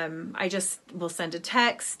 I just will send a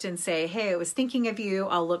text and say, hey, I was thinking of you.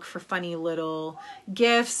 I'll look for funny little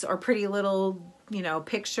gifts or pretty little,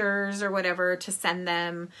 pictures or whatever to send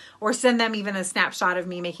them, or send them even a snapshot of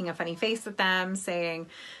me making a funny face at them saying,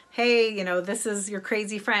 hey, this is your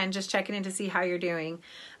crazy friend, just checking in to see how you're doing.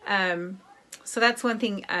 So that's one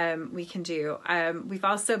thing we can do. We've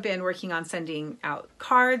also been working on sending out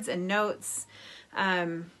cards and notes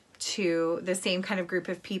to the same kind of group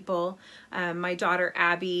of people. My daughter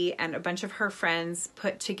Abby and a bunch of her friends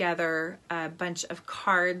put together a bunch of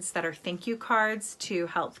cards that are thank you cards to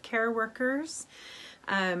healthcare workers,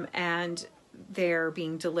 and they're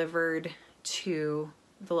being delivered to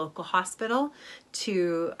the local hospital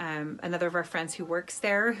to another of our friends who works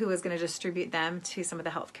there, who is going to distribute them to some of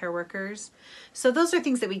the healthcare workers. So those are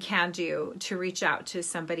things that we can do to reach out to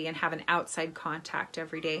somebody and have an outside contact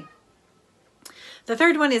every day. The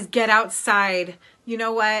third one is get outside you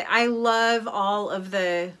know what? I love all of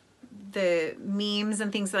the memes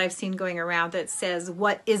and things that I've seen going around that says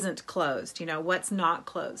what isn't closed, you know, what's not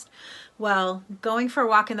closed. Well, going for a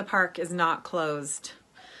walk in the park is not closed.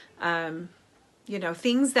 You know,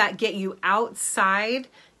 things that get you outside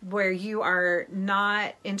where you are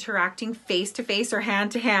not interacting face to face or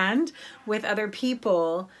hand to hand with other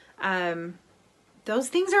people, those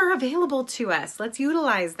things are available to us. Let's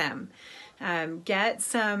utilize them. Get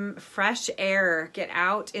some fresh air, get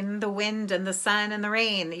out in the wind and the sun and the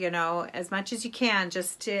rain, you know, as much as you can,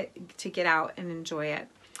 just to get out and enjoy it.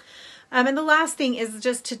 And the last thing is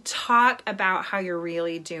just to talk about how you're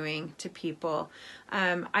really doing to people.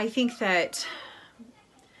 I think that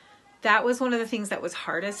was one of the things that was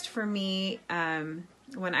hardest for me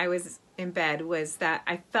when I was in bed, was that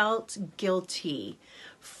I felt guilty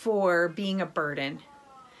for being a burden.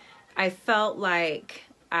 I felt like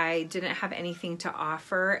I didn't have anything to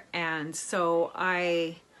offer, and so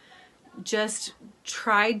I just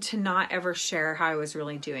tried to not ever share how I was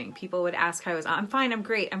really doing. People would ask how I was. I'm fine, I'm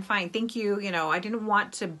great, I'm fine, thank you. You know, I didn't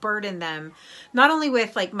want to burden them, not only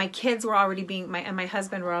with, like, my kids were already being, and my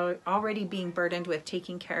husband were already being burdened with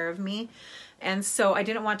taking care of me. And so I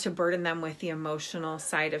didn't want to burden them with the emotional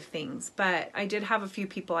side of things. But I did have a few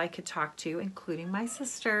people I could talk to, including my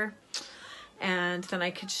sister. And then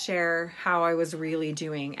I could share how I was really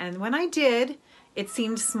doing. And when I did, it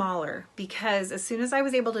seemed smaller, because as soon as I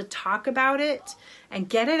was able to talk about it and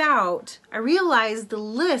get it out, I realized the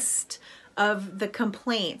list of the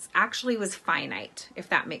complaints actually was finite, if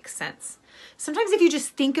that makes sense. Sometimes if you just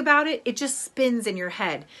think about it, it just spins in your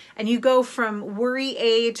head, and you go from worry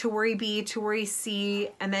A to worry B to worry C,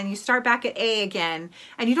 and then you start back at A again,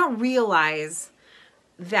 and you don't realize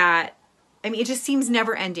that, I mean, it just seems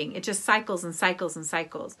never ending. It just cycles and cycles and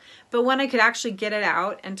cycles. But when I could actually get it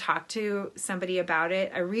out and talk to somebody about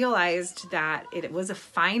it, I realized that it was a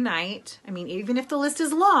finite, I mean, even if the list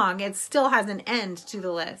is long, it still has an end to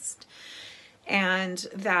the list. And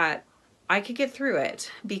that I could get through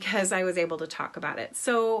it because I was able to talk about it.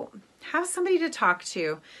 So have somebody to talk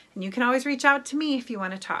to, and you can always reach out to me if you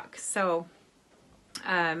want to talk. So,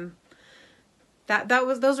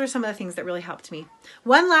 those were some of the things that really helped me.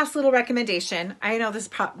 One last little recommendation. I know this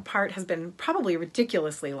part has been probably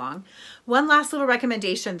ridiculously long. One last little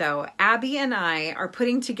recommendation, though. Abby and I are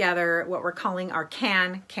putting together what we're calling our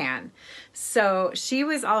can. So she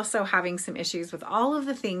was also having some issues with all of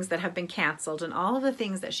the things that have been canceled and all of the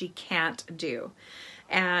things that she can't do.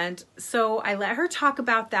 And so I let her talk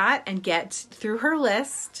about that and get through her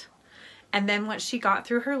list. And then once she got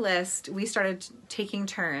through her list, we started taking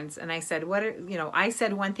turns. And I said, I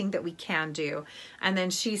said one thing that we can do. And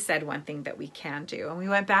then she said one thing that we can do. And we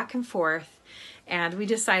went back and forth. And we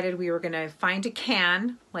decided we were going to find a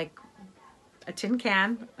can, like a tin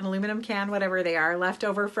can, an aluminum can, whatever they are, left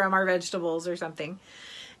over from our vegetables or something.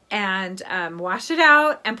 And wash it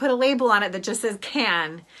out and put a label on it that just says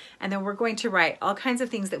can. And then we're going to write all kinds of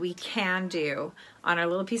things that we can do on our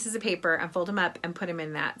little pieces of paper and fold them up and put them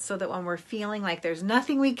in that, so that when we're feeling like there's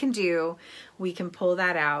nothing we can do, we can pull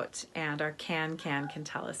that out, and our can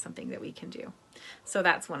tell us something that we can do. So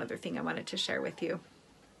that's one other thing I wanted to share with you.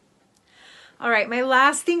 All right, my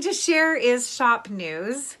last thing to share is shop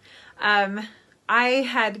news. I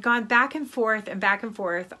had gone back and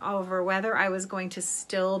forth over whether I was going to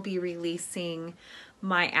still be releasing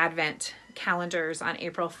my Advent calendars on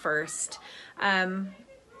April 1st.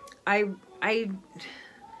 I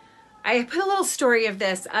put a little story of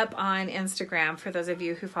this up on Instagram for those of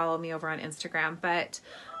you who follow me over on Instagram, but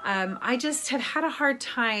I just have had a hard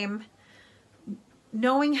time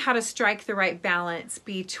knowing how to strike the right balance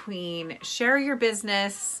between share your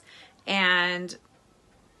business and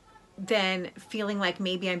then feeling like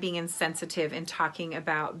maybe I'm being insensitive in talking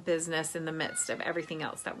about business in the midst of everything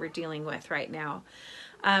else that we're dealing with right now.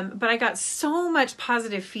 But I got so much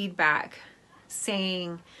positive feedback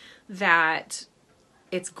saying that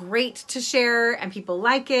it's great to share and people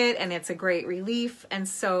like it and it's a great relief. And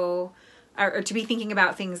so, or to be thinking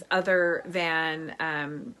about things other than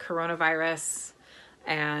coronavirus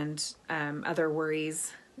and other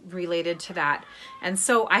worries related to that. And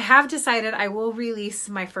so I have decided I will release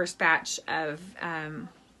my first batch of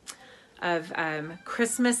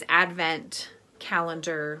Christmas Advent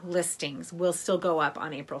calendar listings will still go up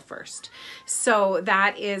on April 1st. So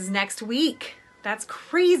that is next week. That's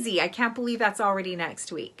crazy. I can't believe that's already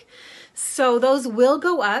next week. So those will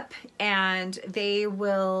go up, and they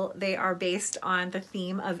are based on the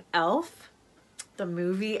theme of Elf, the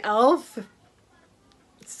movie Elf.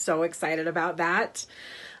 So excited about that.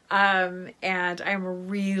 And I'm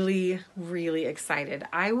really, really excited.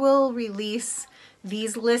 I will release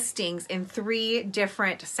these listings in 3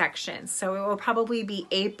 different sections. So it will probably be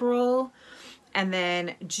April, and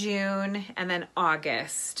then June, and then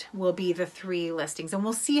August will be the 3 listings, and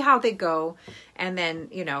we'll see how they go, and then,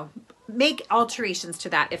 you know, make alterations to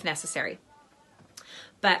that if necessary.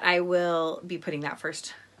 But I will be putting that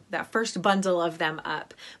first bundle of them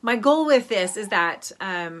up. My goal with this is that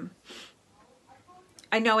I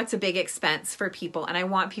know it's a big expense for people, and I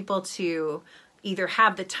want people to either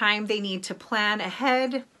have the time they need to plan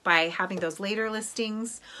ahead by having those later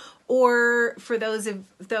listings, or for those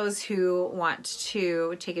who want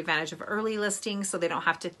to take advantage of early listings so they don't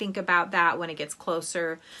have to think about that when it gets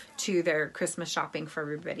closer to their Christmas shopping for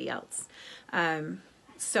everybody else.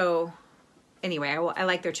 So anyway, I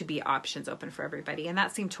like there to be options open for everybody, and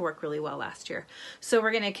that seemed to work really well last year. So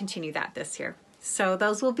we're going to continue that this year. So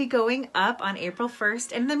those will be going up on April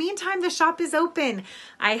 1st. In the meantime, the shop is open.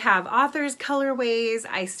 I have authors colorways.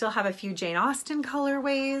 I still have a few Jane Austen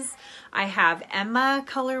colorways. I have Emma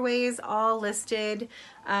colorways all listed.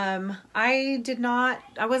 I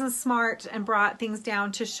wasn't smart and brought things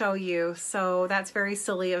down to show you, so that's very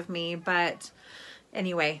silly of me. But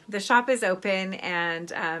anyway, the shop is open,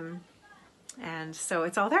 and so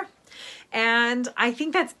it's all there. And I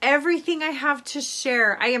think that's everything I have to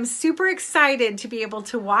share. I am super excited to be able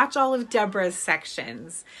to watch all of Deborah's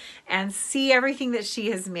sections and see everything that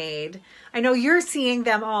she has made. I know you're seeing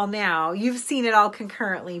them all now. You've seen it all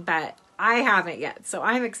concurrently, but I haven't yet. So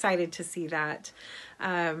I'm excited to see that.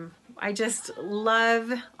 I just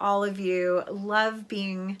love all of you, love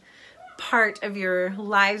being part of your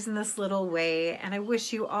lives in this little way. And I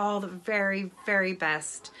wish you all the very, very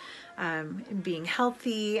best. In being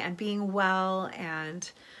healthy and being well,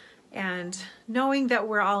 and knowing that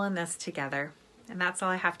we're all in this together. And that's all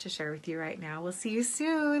I have to share with you right now. We'll see you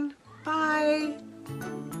soon. Bye.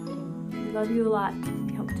 Love you a lot.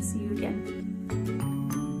 Hope to see you again.